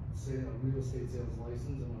a real estate sales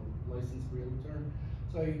license. I'm a licensed realtor.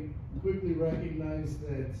 So I quickly recognized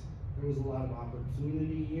that there was a lot of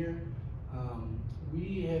opportunity here.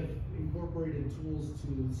 We have incorporated tools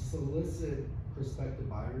to solicit prospective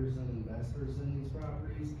buyers and investors in these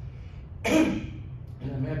properties.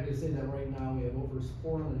 And I'm happy to say that right now we have over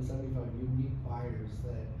 475 unique buyers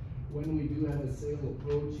that when we do have a sale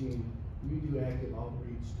approaching, we do active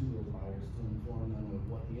outreach to those buyers to inform them of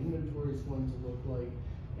what the inventory is going to look like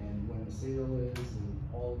and when the sale is and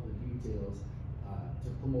all the details to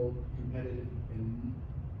promote competitive and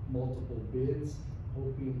multiple bids,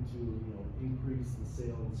 hoping to, you know, increase the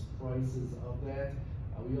sales prices of that.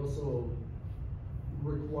 We also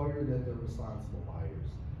require that they're responsible buyers.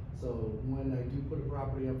 So when I do put a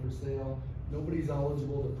property up for sale, nobody's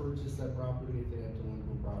eligible to purchase that property if they have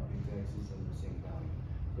delinquent property taxes in Racine County.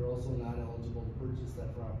 They're also not eligible to purchase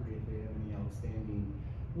that property if they have any outstanding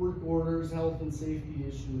work orders, health and safety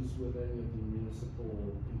issues with any of the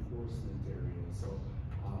municipal enforcement areas. So,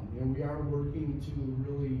 you know, we are working to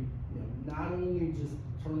really, you know, not only just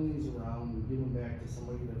turn these around and give them back to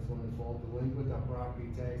somebody that's going to fall delinquent on property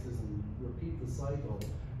taxes and repeat the cycle.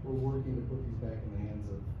 We're working to put these back in the hands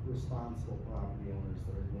of responsible property owners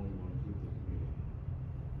that are going to improve the community.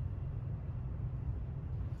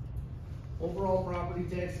 Overall property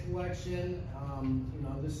tax collection, you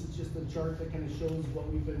know, this is just a chart that kind of shows what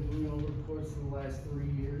we've been doing over the course of the last 3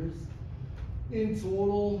 years. In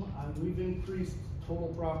total, we've increased total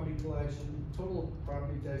property tax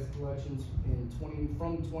collections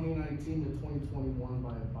from 2019 to 2021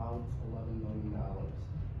 by about $11 million.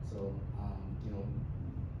 So, you know,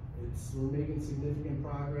 we're making significant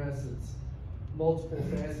progress. It's multiple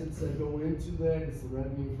facets that go into that. It's the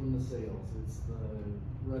revenue from the sales. It's the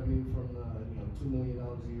revenue from the, you know, $2 million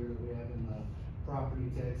a year that we have in the property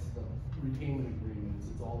tax, the repayment agreements.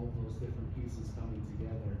 It's all of those different pieces coming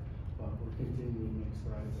together, but we're continuing to make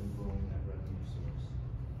strides in growing that revenue source.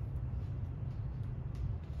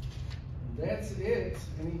 And that's it.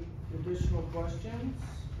 Any additional questions?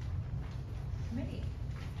 Committee.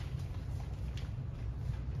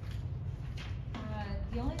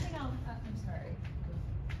 The only thing I'm sorry.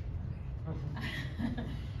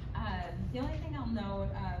 The only thing I'll note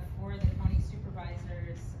for the county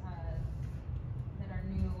supervisors that are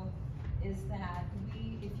new is that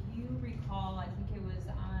if you recall, I think it was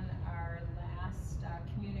on our last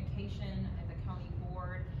communication at the county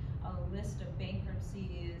board, a list of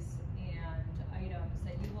bankruptcies and items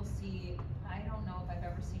that you will see. I don't know if I've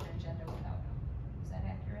ever seen an agenda without them. Is that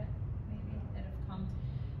accurate? Maybe that have come.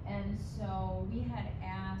 And so we had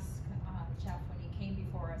asked Jeff when he came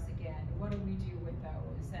before us again, what do we do with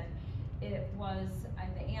those? And it was,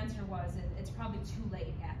 the answer was, it's probably too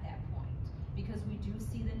late at that point, because we do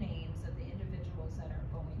see the names of the individuals that are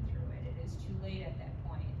going through it. It is too late at that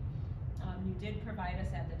point. You did provide us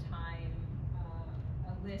at the time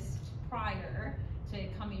a list prior to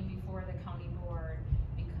it coming before the county board,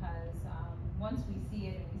 because once we see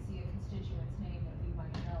it and we see a constituent's name that we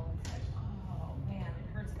might know, it's like, oh man, it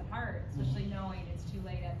hurts the heart, especially knowing it's too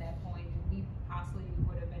late at that point, and we possibly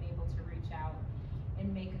would have been able to reach out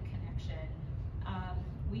and make a connection.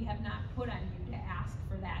 We have not put on you to ask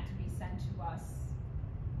for that to be sent to us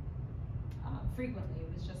frequently. It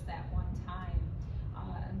was just that one time.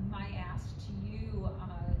 my ask to you,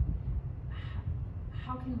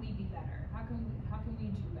 how can we be better? How can we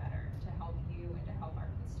do better to help you and to help our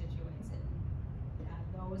constituents in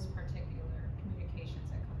those particular communications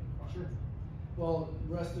that come before us? Sure. Well,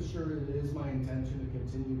 rest assured, it is my intention to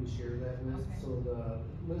continue to share that list. Okay. So the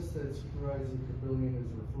list that Supervisor Kabillion is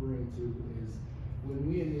referring to is when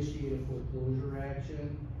we initiate a foreclosure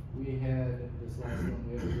action, we had, this last one,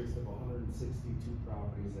 we had a list of 162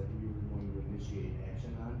 properties that we were going to initiate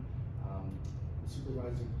action on.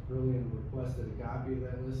 Supervisor Kabillion requested a copy of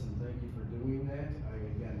that list, and thank you for doing that. I,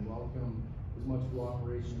 again, welcome as much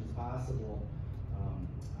cooperation as possible.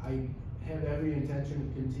 I have every intention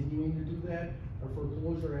of continuing to do that. Our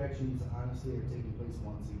foreclosure actions honestly are taking place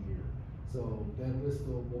once a year. So that list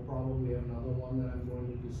we'll probably have another one that I'm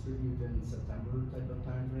going to distribute in September type of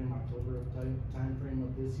timeframe, October type timeframe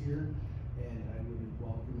of this year. And I would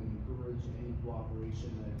welcome and encourage any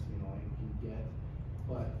cooperation that, I can get.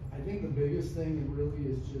 But I think the biggest thing really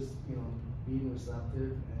is just, being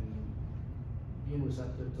receptive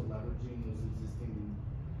to leveraging those existing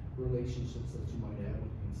relationships that you might have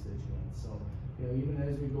with constituents. So, even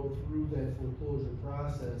as we go through that foreclosure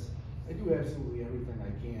process, I do absolutely everything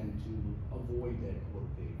I can to avoid that court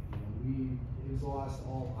date. We exhaust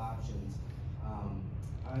all options.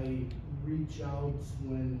 I reach out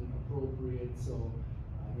when appropriate. So,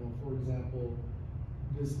 for example,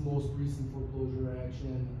 this most recent foreclosure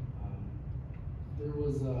action, there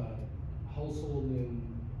was a household in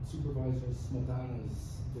Supervisor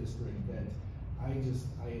Smetana's district that I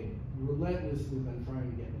had relentlessly been trying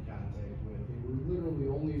to get in contact with. They were literally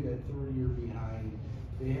only that third year behind.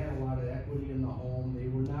 They had a lot of equity in the home. They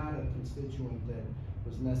were not a constituent that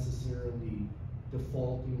was necessarily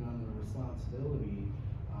defaulting on their responsibility.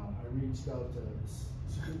 I reached out to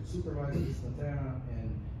Supervisor Smetana, and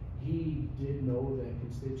he did know that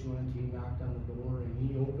constituent. He knocked on the door and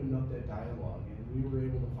he opened up that dialogue, and we were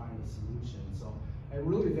able to find a solution. So I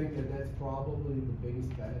really think that that's probably the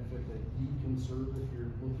biggest benefit that you can serve if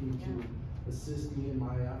you're looking to assist me in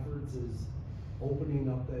my efforts, is opening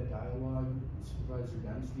up that dialogue. Supervisor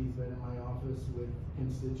Dembski's been in my office with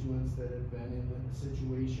constituents that have been in the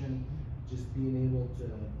situation, just being able to,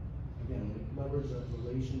 again, leverage that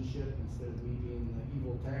relationship instead of me being the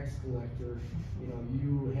evil tax collector.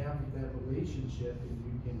 You have that relationship, and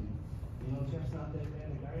you can, Jeff's not that bad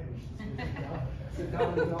a guy. Sit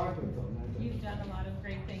down and talk with them. You've done a lot of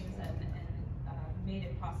great things and made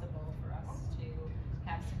it possible for us to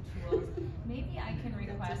have some tools. Maybe I can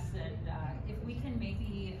request that if we can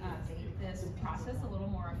maybe make this process a little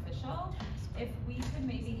more official, if we could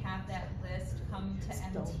maybe have that list come to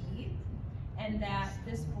MT, and that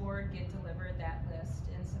this board get delivered that list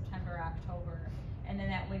in September, October, and then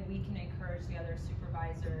that way we can encourage the other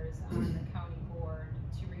supervisors on the county board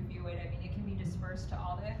to review it. I mean, it can be dispersed to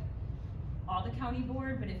all the county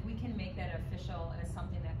board, but if we can make that official as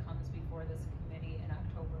something that comes before this committee in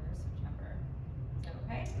October or September, is that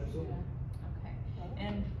okay? Absolutely. Okay.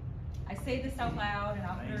 And I say this out loud, and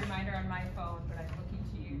I'll put a reminder on my phone, but I'm looking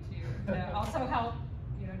to you to also help,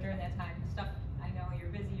 during that time. Stuff, I know you're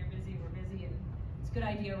busy, we're busy, and it's a good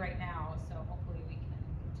idea right now, so hopefully we can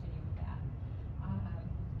continue with that.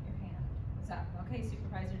 Your hand is up. Okay,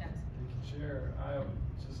 Supervisor Dembski. Thank you, Chair.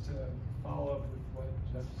 Just to follow up with what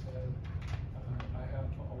Jeff said, I have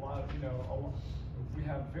a lot of, we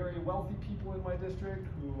have very wealthy people in my district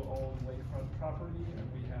who own lakefront property, and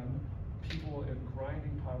we have people in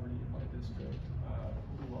grinding poverty in my district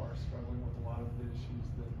who are struggling with a lot of the issues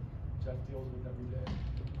that Jeff deals with every day.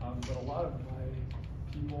 But a lot of my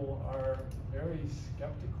people are very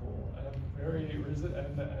skeptical and very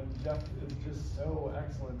and Jeff is just so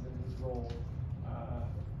excellent in his role.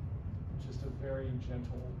 Just a very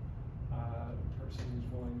gentle person who's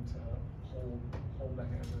willing to hold the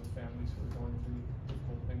hand of families who are going through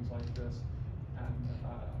difficult things like this, and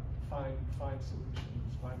find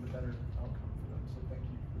solutions, find a better outcome for them. So thank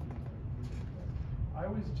you for doing that. I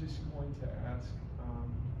was just going to ask,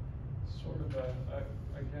 sort of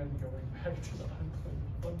again, going back to the unclaimed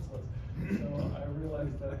funds list. So I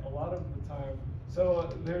realized that a lot of the time,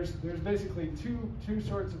 there's basically two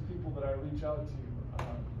sorts of people that I reach out to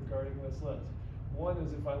regarding this list. One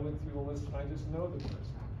is if I look through the list and I just know the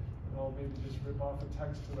person, and I'll maybe just rip off a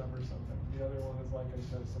text to them or something. The other one is, like I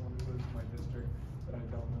said, someone who lives in my district that I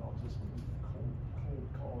don't know. I'll just cold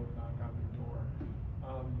call and knock on their door.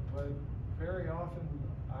 But very often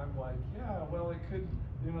I'm like, yeah, well, it could,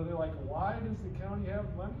 they're like, why does the county have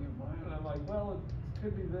money of mine? And I'm like, well, it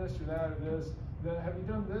could be this or that or this. Have you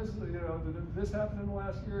done this? Did this happen in the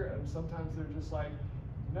last year? And sometimes they're just like,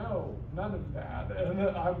 no, none of that. And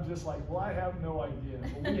I'm just like, well, I have no idea,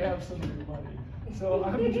 but we have some new money. So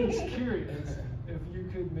I'm just curious if you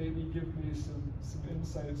could maybe give me some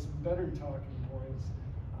insight, some better talking points,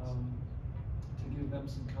 to give them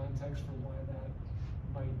some context for why that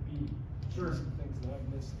might be. Sure. Some things that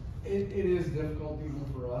I'm missing. It is difficult even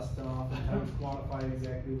for us to oftentimes quantify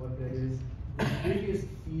exactly what that is. The biggest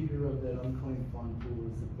feeder of that unclaimed fund pool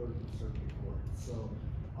is the clerk of circuit court. So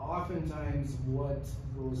oftentimes what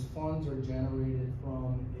those funds are generated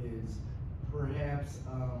from is perhaps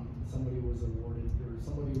somebody was awarded or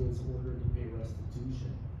somebody was ordered to pay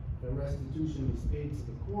restitution. The restitution was paid to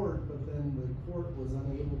the court, but then the court was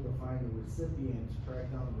unable to find the recipient,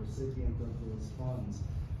 track down the recipient of those funds.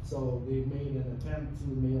 So they've made an attempt to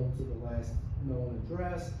mail to the last known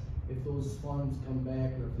address. If those funds come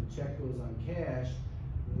back or if the check goes on cash,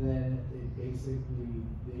 then it basically,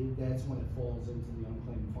 that's when it falls into the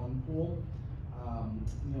unclaimed fund pool.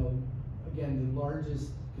 You know, again, the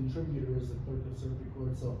largest contributor is the clerk of circuit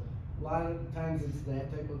court. So a lot of times it's that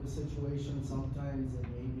type of a situation. Sometimes it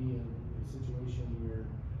may be a situation where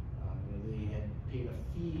you know, they had paid a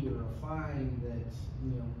fee or a fine that,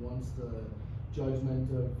 you know, once the judgment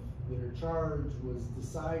of their charge was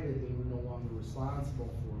decided, they were no longer responsible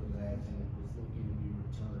for that and it was looking to be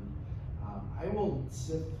returned. I will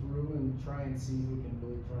sift through and try and see if we can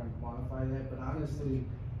really try and quantify that, but honestly,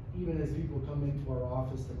 even as people come into our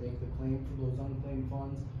office to make the claim for those unclaimed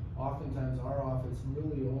funds, oftentimes our office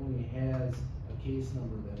really only has a case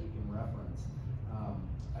number that we can reference.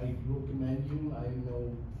 I will commend you. I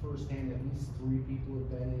know firsthand at least 3 people have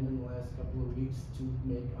been in the last couple of weeks to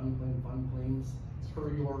make unclaimed fund claims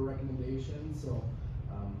per your recommendation, so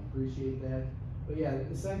appreciate that. But yeah,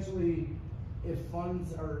 essentially, if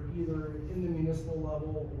funds are either in the municipal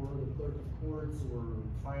level or the clerk of courts or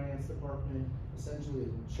finance department, essentially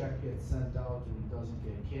a check gets sent out and it doesn't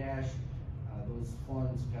get cashed. Those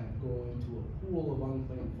funds kind of go into a pool of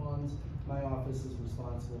unclaimed funds. My office is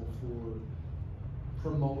responsible for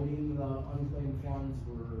promoting the unclaimed funds.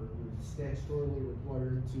 We're statutorily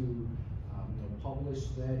required to you know, publish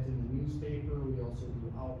that in the newspaper. We also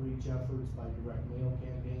do outreach efforts by direct mail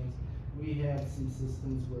campaigns. We have some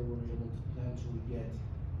systems where we're able to potentially get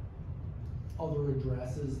other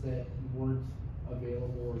addresses that weren't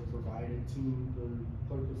available or provided to the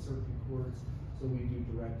clerk of circuit courts. So we do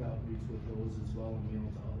direct outreach with those as well and mail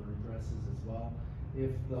to other addresses as well. If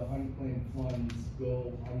the unclaimed funds go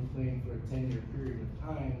unclaimed for a 10-year period of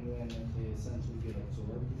time, then they essentially get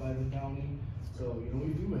absorbed by the county. So, you know,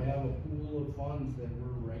 we do have a pool of funds that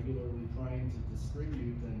we're regularly trying to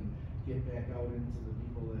distribute and get back out into the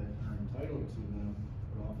people that are entitled to them.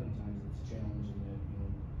 But oftentimes it's challenging that, you know,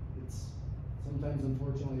 it's sometimes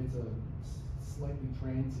unfortunately it's a slightly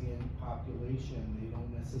transient population. They don't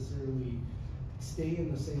necessarily stay in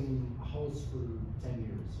the same house for 10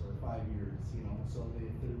 years or 5 years, you know, so if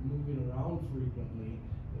they're moving around frequently,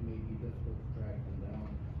 it may be difficult to track them down.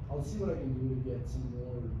 I'll see what I can do to get some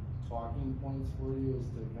more talking points for you, is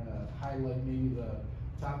to kind of highlight maybe the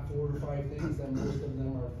top 4 or 5 things that most of them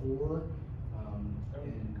are for.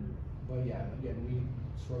 But yeah, again, we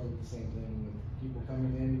struggle with the same thing with people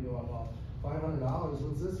coming in and go, well, $500,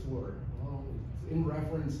 what's this for? Well, it's in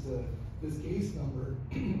reference to this case number.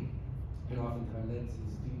 And oftentimes that's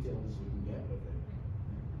as detailed as we can get with it.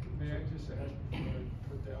 May I just ask,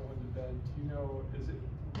 put that one to bed, do you know,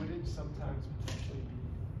 would it sometimes potentially be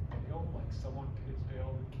bail, like someone pays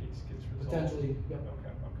bail, the case gets resolved? Potentially, yep.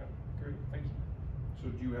 Okay, great, thank you.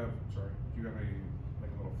 So do you have a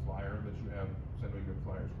little flyer that you have, because I know you have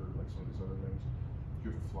flyers for like some of these other things. Do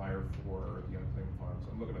you have a flyer for the unclaimed funds?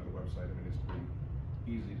 I'm looking at the website, I mean, it's pretty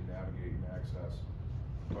easy to navigate and access.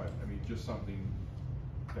 But, I mean, just something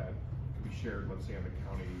that can be shared, let's say, on the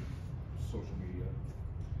county social media.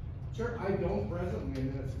 Sure, I don't presently,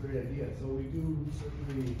 and that's a great idea. So we do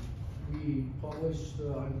certainly, we publish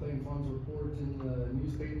the unclaimed funds report in the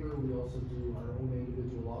newspaper. We also do our own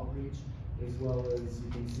individual outreach, as well as you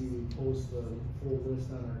can see we post the full list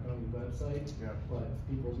on our county website. Yeah. But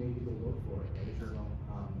people need to go look for it, right? Sure. So,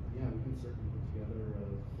 yeah, we can certainly put together a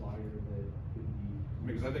flyer that could be.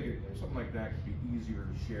 Because I think something like that could be easier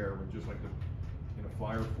to share with just like in a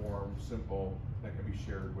flyer form, simple, that can be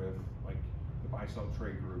shared with like the buy-sell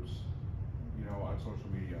trade groups, you know, on social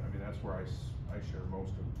media. I mean, that's where I share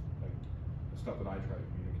most of like the stuff that I try to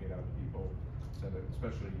communicate out to people, so that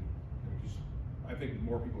especially, I mean, I think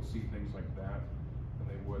more people see things like that than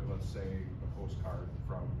they would, let's say, a postcard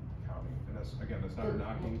from county. And that's, again, that's not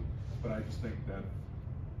knocking, but I just think that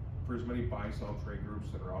for as many buy-sell trade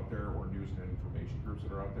groups that are out there, or news and information groups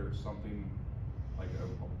that are out there, something like a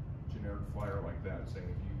generic flyer like that saying,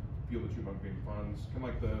 if you feel that you've unclaimed funds, kind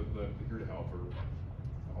of like the Here to Help or the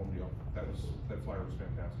Home Deal. That flyer was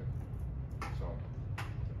fantastic. So.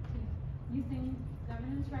 You think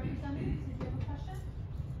governance representatives, did you have a question?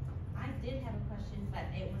 I did have a question, but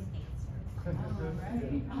it was answered. All right,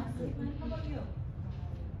 Caitlin, how about you?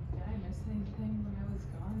 Did I miss anything when I was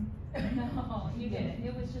gone? No, you didn't.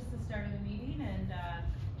 It was just the start of the meeting and,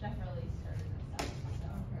 Jeff really started this up, so.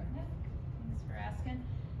 Okay. Yeah, thanks for asking.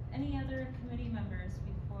 Any other committee members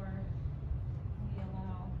before we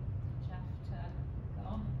allow Jeff to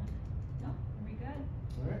go? No, are we good?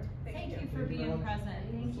 All right. Thank you Thank you for very being much. present.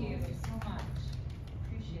 Thank you Absolutely. so much.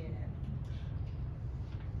 Appreciate it.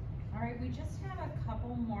 All right, we just have a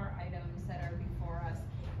couple more items that are before us.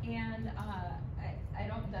 And,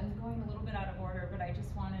 I'm going a little bit out of order, but I just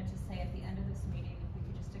wanted to say at the end of this meeting, if we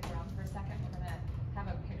could just stick around for a second, we're gonna have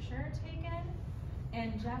a picture taken.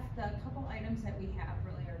 And Jeff, the couple items that we have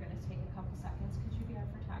really are gonna take a couple seconds. Could you be our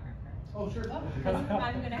photographer? Oh, sure.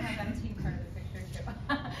 I'm gonna have them take part of the picture too.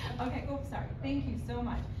 Okay, oops, sorry, thank you so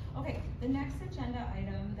much. Okay, the next agenda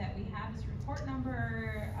item that we have is report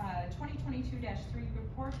number 2022-3,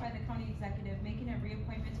 report by the county executive making a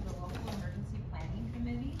reappointment to the local emergency planning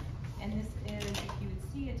committee. And this is, if you would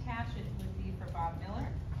see attached, it would be for Bob Miller.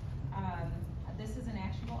 This is an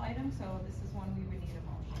actionable item, so this is one we would need a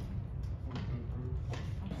motion.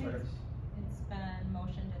 Okay, it's been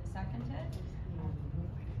motioned and seconded.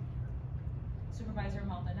 Supervisor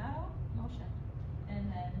Maldonado, motion,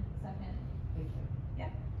 and then second.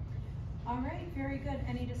 Yep. All right, very good.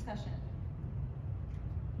 Any discussion?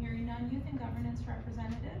 Hearing none, youth and governance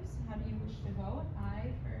representatives, how do you wish to vote? Aye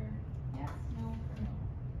for yes, no for no.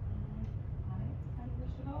 Aye, how do you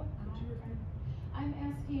wish to vote? Aye. I'm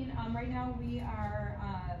asking, right now we are,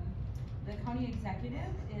 the county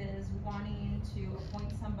executive is wanting to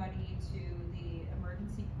appoint somebody to the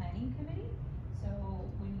emergency planning committee. So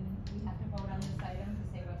when we have to vote on this item to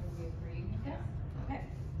say whether we agree with this. Okay,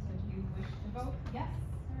 so do you wish to vote yes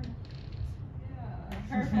or no? Yeah.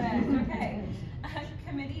 Perfect, okay.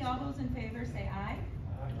 Committee, all those in favor say aye.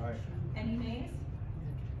 Aye. Any nays?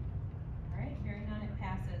 All right, hearing none, it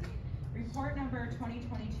passes. Report number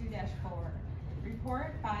 2022-4.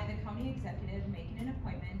 Report by the county executive making an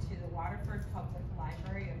appointment to the Waterford Public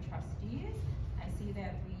Library of Trustees. I see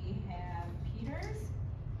that we have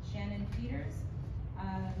Shannon Peters.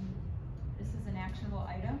 This is an actionable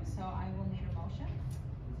item, so I will need a motion.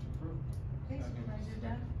 Okay, Supervisor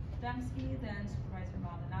Dembski, then Supervisor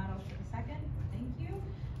Maldonado for the second. Thank you.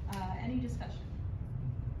 Any discussion?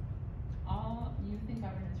 All youth and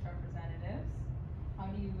governance representatives, how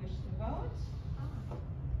do you wish to vote?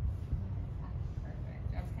 Perfect,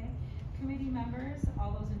 okay. Committee members,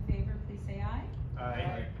 all those in favor, please say aye.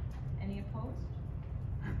 Aye. Any opposed?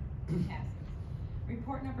 Passes.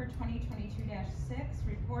 Report number 2022-6,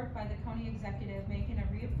 report by the county executive making a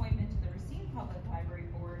reappointment to the Racine Public Library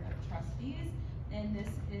Board of Trustees, and this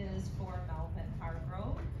is for Melvin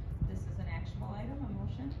Hargrove. This is an actionable item, a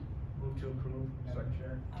motion. Move to approve, Madam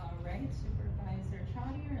Chair. All right, Supervisor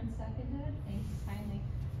Chaudier and seconded, thank you kindly.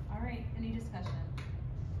 All right, any discussion?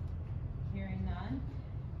 Hearing none.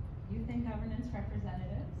 Youth and governance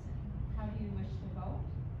representatives, how do you wish to vote?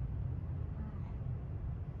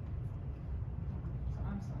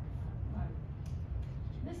 I'm sorry.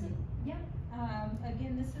 This is,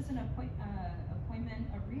 again, this is an appointment,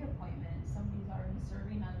 a reappointment. Somebody's already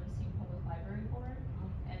serving on the Racine Public Library Board,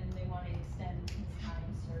 and they want to extend his time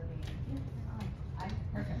serving. Aye,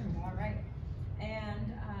 perfect, all right.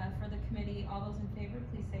 And, for the committee, all those in favor,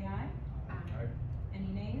 please say aye. Aye. Any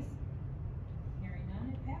nays? Hearing none,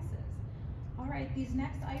 it passes. All right, these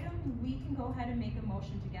next items, we can go ahead and make a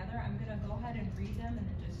motion together. I'm gonna go ahead and read them and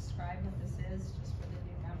then describe what this is, just for the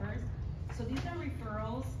new members. So these are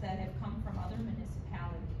referrals that have come from other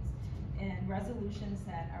municipalities and resolutions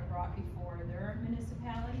that are brought before their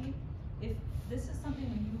municipality. If this is something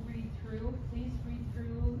when you read through, please read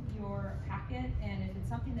through your packet, and if it's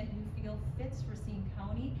something that you feel fits Racine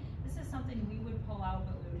County, this is something we would pull out,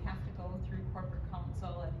 but we would have to go through corporate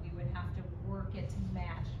counsel and we would have to work it to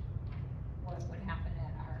match what would happen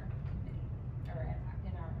at our committee, or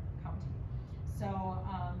in our county. So,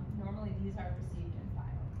 normally these are received and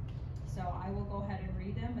filed. So I will go ahead and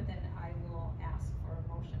read them, but then I will ask for a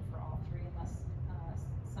motion for all three unless,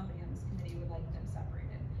 somebody on this committee would like them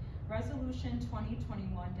separated. Resolution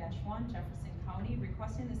 2021-1, Jefferson County,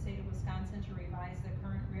 requesting the state of Wisconsin to revise the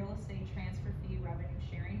current real estate transfer fee revenue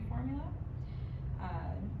sharing formula.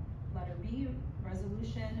 Letter B,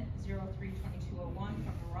 Resolution 03-2201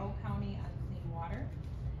 from Monroe County on clean water.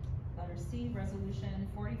 Letter C, Resolution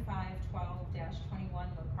 4512-21 La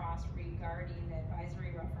Crosse regarding the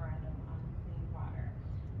advisory referendum on clean water.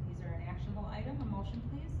 These are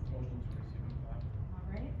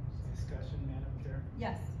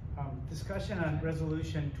discussion on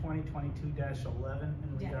resolution 2022-11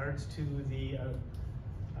 in Yes. regards to the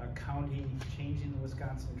county changing the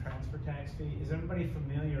Wisconsin transfer tax fee. Is everybody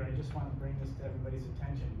familiar? I just want to bring this to everybody's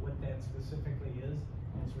attention, what that specifically is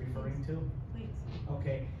and it's referring to. Please.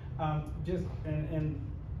 Okay, I'm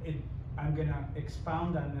gonna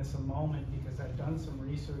expound on this a moment because I've done some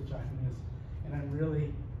research on this and I'm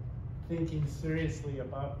really thinking seriously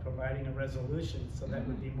about providing a resolution, so that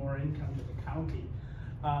would be more income to the county.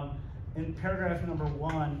 In paragraph number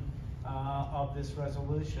 1 of this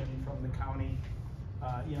resolution from the county,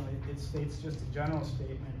 it states just a general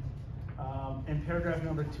statement. In paragraph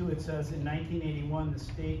number 2, it says, in 1981, the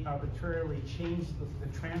state arbitrarily changed the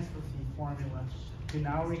transfer fee formula to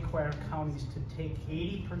now require counties to take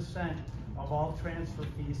 80% of all transfer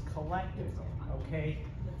fees collected, okay?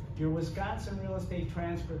 Your Wisconsin real estate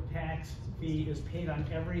transfer tax fee is paid on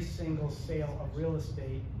every single sale of real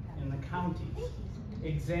estate in the county.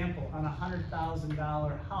 Example, on a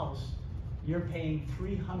 $100,000 house, you're paying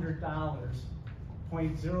 $300,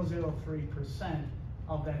 0.003%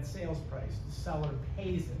 of that sales price. The seller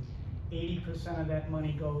pays it. 80% of that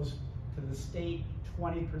money goes to the state,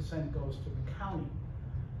 20% goes to the county.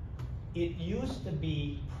 It used to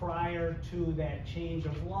be, prior to that change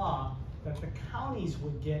of law, that the counties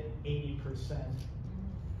would get 80%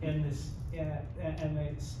 and the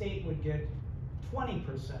state would get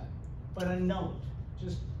 20%. But a note,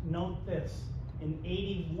 just note this, in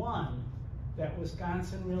 '81, that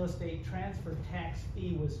Wisconsin real estate transfer tax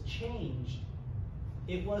fee was changed.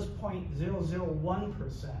 It was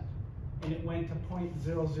 0.001% and it went to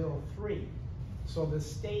 0.003. So the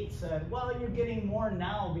state said, well, you're getting more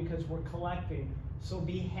now because we're collecting, so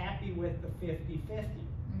be happy with the 50-50.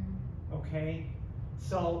 Okay,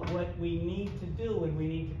 so what we need to do, and we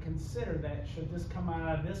need to consider that, should this come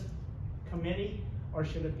out of this committee or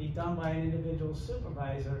should it be done by an individual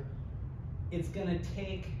supervisor? It's gonna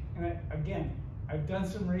take, and again, I've done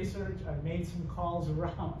some research, I've made some calls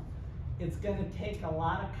around. It's gonna take a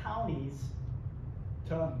lot of counties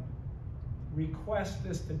to request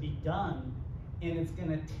this to be done, and it's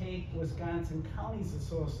gonna take Wisconsin Counties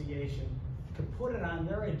Association to put it on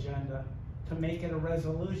their agenda to make it a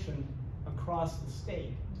resolution across the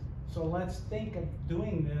state. So let's think of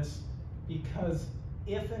doing this, because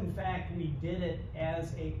if in fact we did it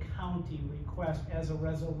as a county request, as a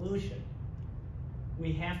resolution,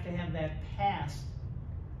 we have to have that passed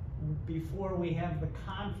before we have the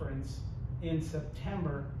conference in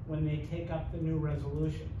September when they take up the new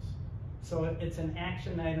resolutions. So it's an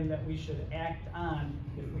action item that we should act on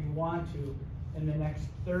if we want to in the next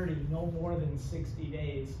 30, no more than 60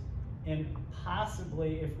 days. And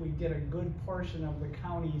possibly if we get a good portion of the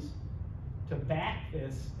counties to back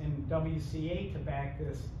this and WCA to back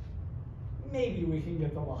this, maybe we can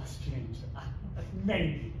get the laws changed.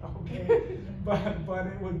 Maybe, okay? but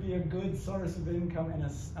it would be a good source of income and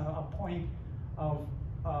a point of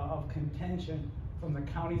contention from the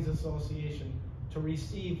Counties Association to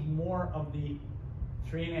receive more of the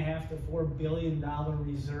 $3.5 to $4 billion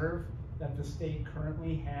reserve that the state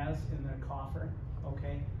currently has in their coffer.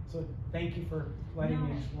 Okay, so thank you for letting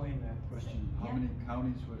me explain that. Question, how many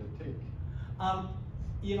counties would it take? I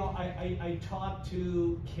talked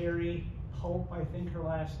to Carrie Hope, I think her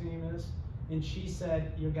last name is, and she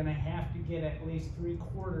said you're gonna have to get at least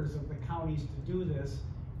 3/4 of the counties to do this,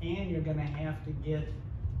 and you're gonna have to get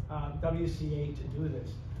WCA to do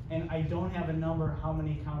this. And I don't have a number how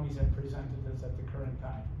many counties have presented this at the current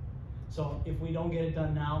time. So if we don't get it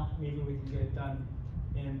done now, maybe we can get it done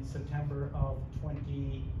in September of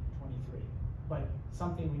 2023. But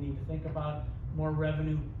something we need to think about, more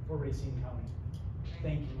revenue for Racine County.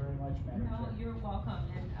 Thank you very much, Madam Chair. No, you're welcome,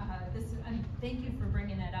 and thank you for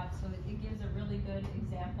bringing that up. So it gives a really good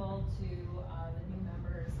example to the new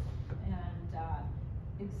members, and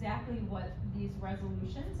exactly what these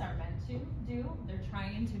resolutions are meant to do. They're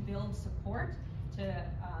trying to build support to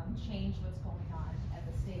change what's going on at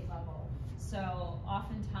the state level. So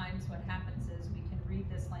oftentimes what happens is we can read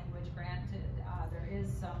this language, granted, there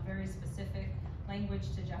is some very specific language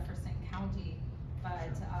to Jefferson County,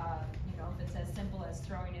 but if it's as simple as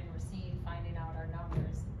throwing in Racine, finding out our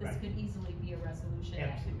numbers, this could easily be a resolution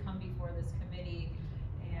that could come before this committee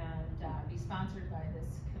and be sponsored by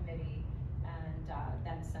this committee and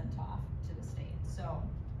then sent off to the state. So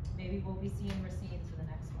maybe we'll be seeing Racine for the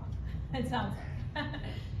next one. It sounds like.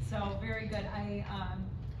 So very good. I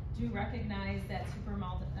do recognize that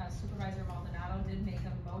Supervisor Maldonado did make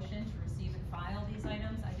a motion to receive and file these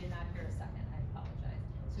items. I did not hear a second. I apologize.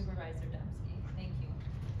 Supervisor Dembski, thank you.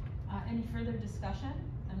 Any further discussion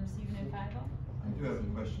on receiving and filing? I do have a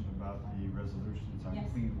question about the resolutions on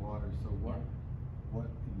Yes. clean water. So what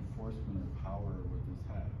enforcement or power would this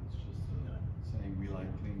have? It's just saying we like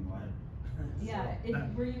clean water. Yeah,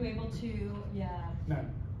 were you able to, yeah.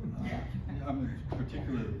 None. Yeah, I'm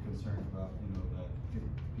particularly concerned about, that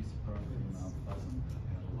piece of property in Mount Pleasant that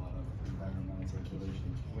had a lot of environmental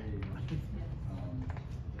regulations waived.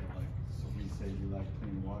 So we say we like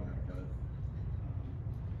clean water, but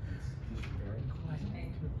it's disregarded. Right.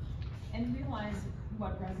 And realize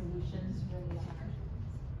what resolutions really are.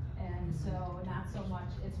 And so not so much,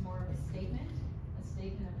 it's more of a statement of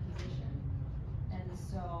position. And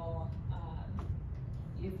so,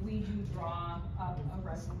 if we do draw up a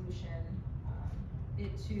resolution,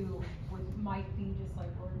 it too might be just like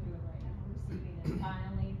what we're doing right now, receiving and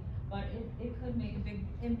filing, but it could make a big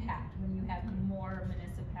impact when you have more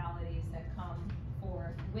municipalities that come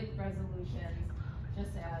forth with resolutions,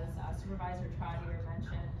 just as Supervisor Trottier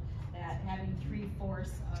mentioned, that having 3/4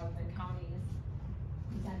 of the counties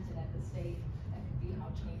presented at the state, that could be how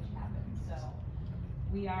change happens. So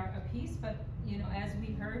we are a piece, but as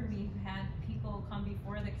we heard, we've had people come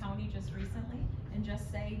before the county just recently and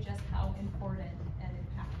just say just how important and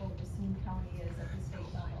impactful Racine County is at the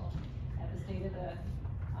state level, at the state of the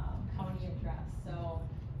county address. So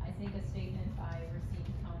I think a statement by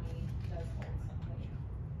Racine County does hold some weight.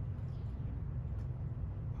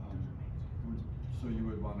 So you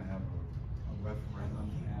would want to have a referendum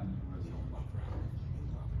and resolution?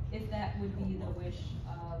 If that would be the wish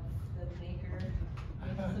of the maker,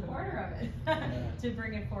 the supporter of it, to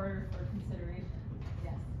bring it forward for consideration,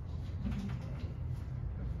 yes.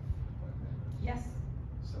 Yes.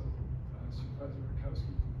 So, Supervisor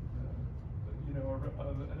Rakowski,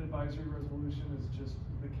 an advisory resolution is just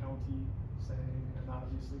the county saying, and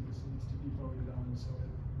obviously this needs to be voted on, so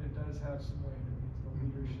it does have some weight. It needs the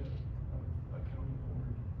leadership of a county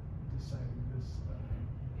board deciding this,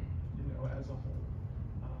 as a whole.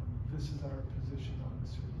 This is our position on a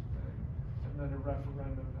certain thing. And then a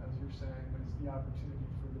referendum, as you're saying, is the opportunity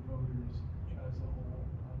for the voters as a whole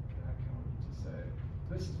of Connect County to say,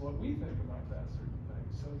 this is what we think about that certain thing.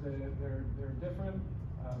 So they're different,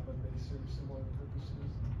 but they serve similar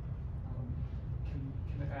purposes.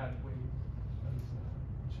 Can add weight, as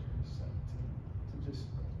Chair said, to just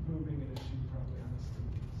moving an issue probably on the state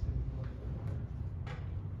level.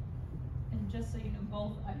 And just so you know,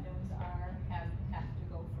 both items have to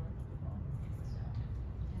go for approval. So,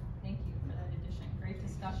 yeah, thank you for that addition. Great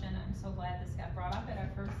discussion. I'm so glad this got brought up at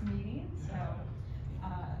our first meeting. So,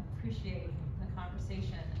 appreciate the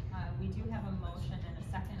conversation. We do have a motion and a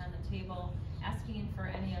second on the table. Asking for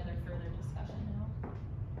any other further discussion now.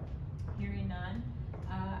 Hearing none.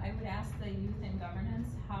 I would ask the youth and governance,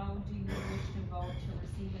 how do you wish to vote to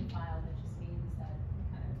receive and file? That just means that it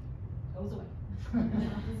kind of goes away.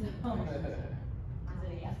 Is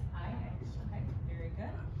it a yes? Aye? Okay, very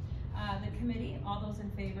good. The committee, all those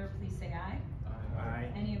in favor, please say aye. Aye.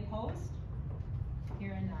 Any opposed?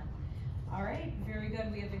 Hearing none. All right, very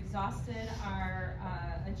good. We have exhausted our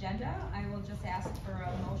agenda. I will just ask for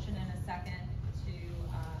a motion and a second to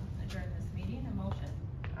adjourn this meeting. A motion?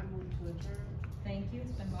 I move to adjourn. Thank you.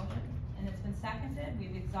 It's been motioned and it's been seconded.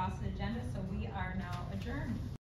 We've exhausted agenda, so we are now adjourned.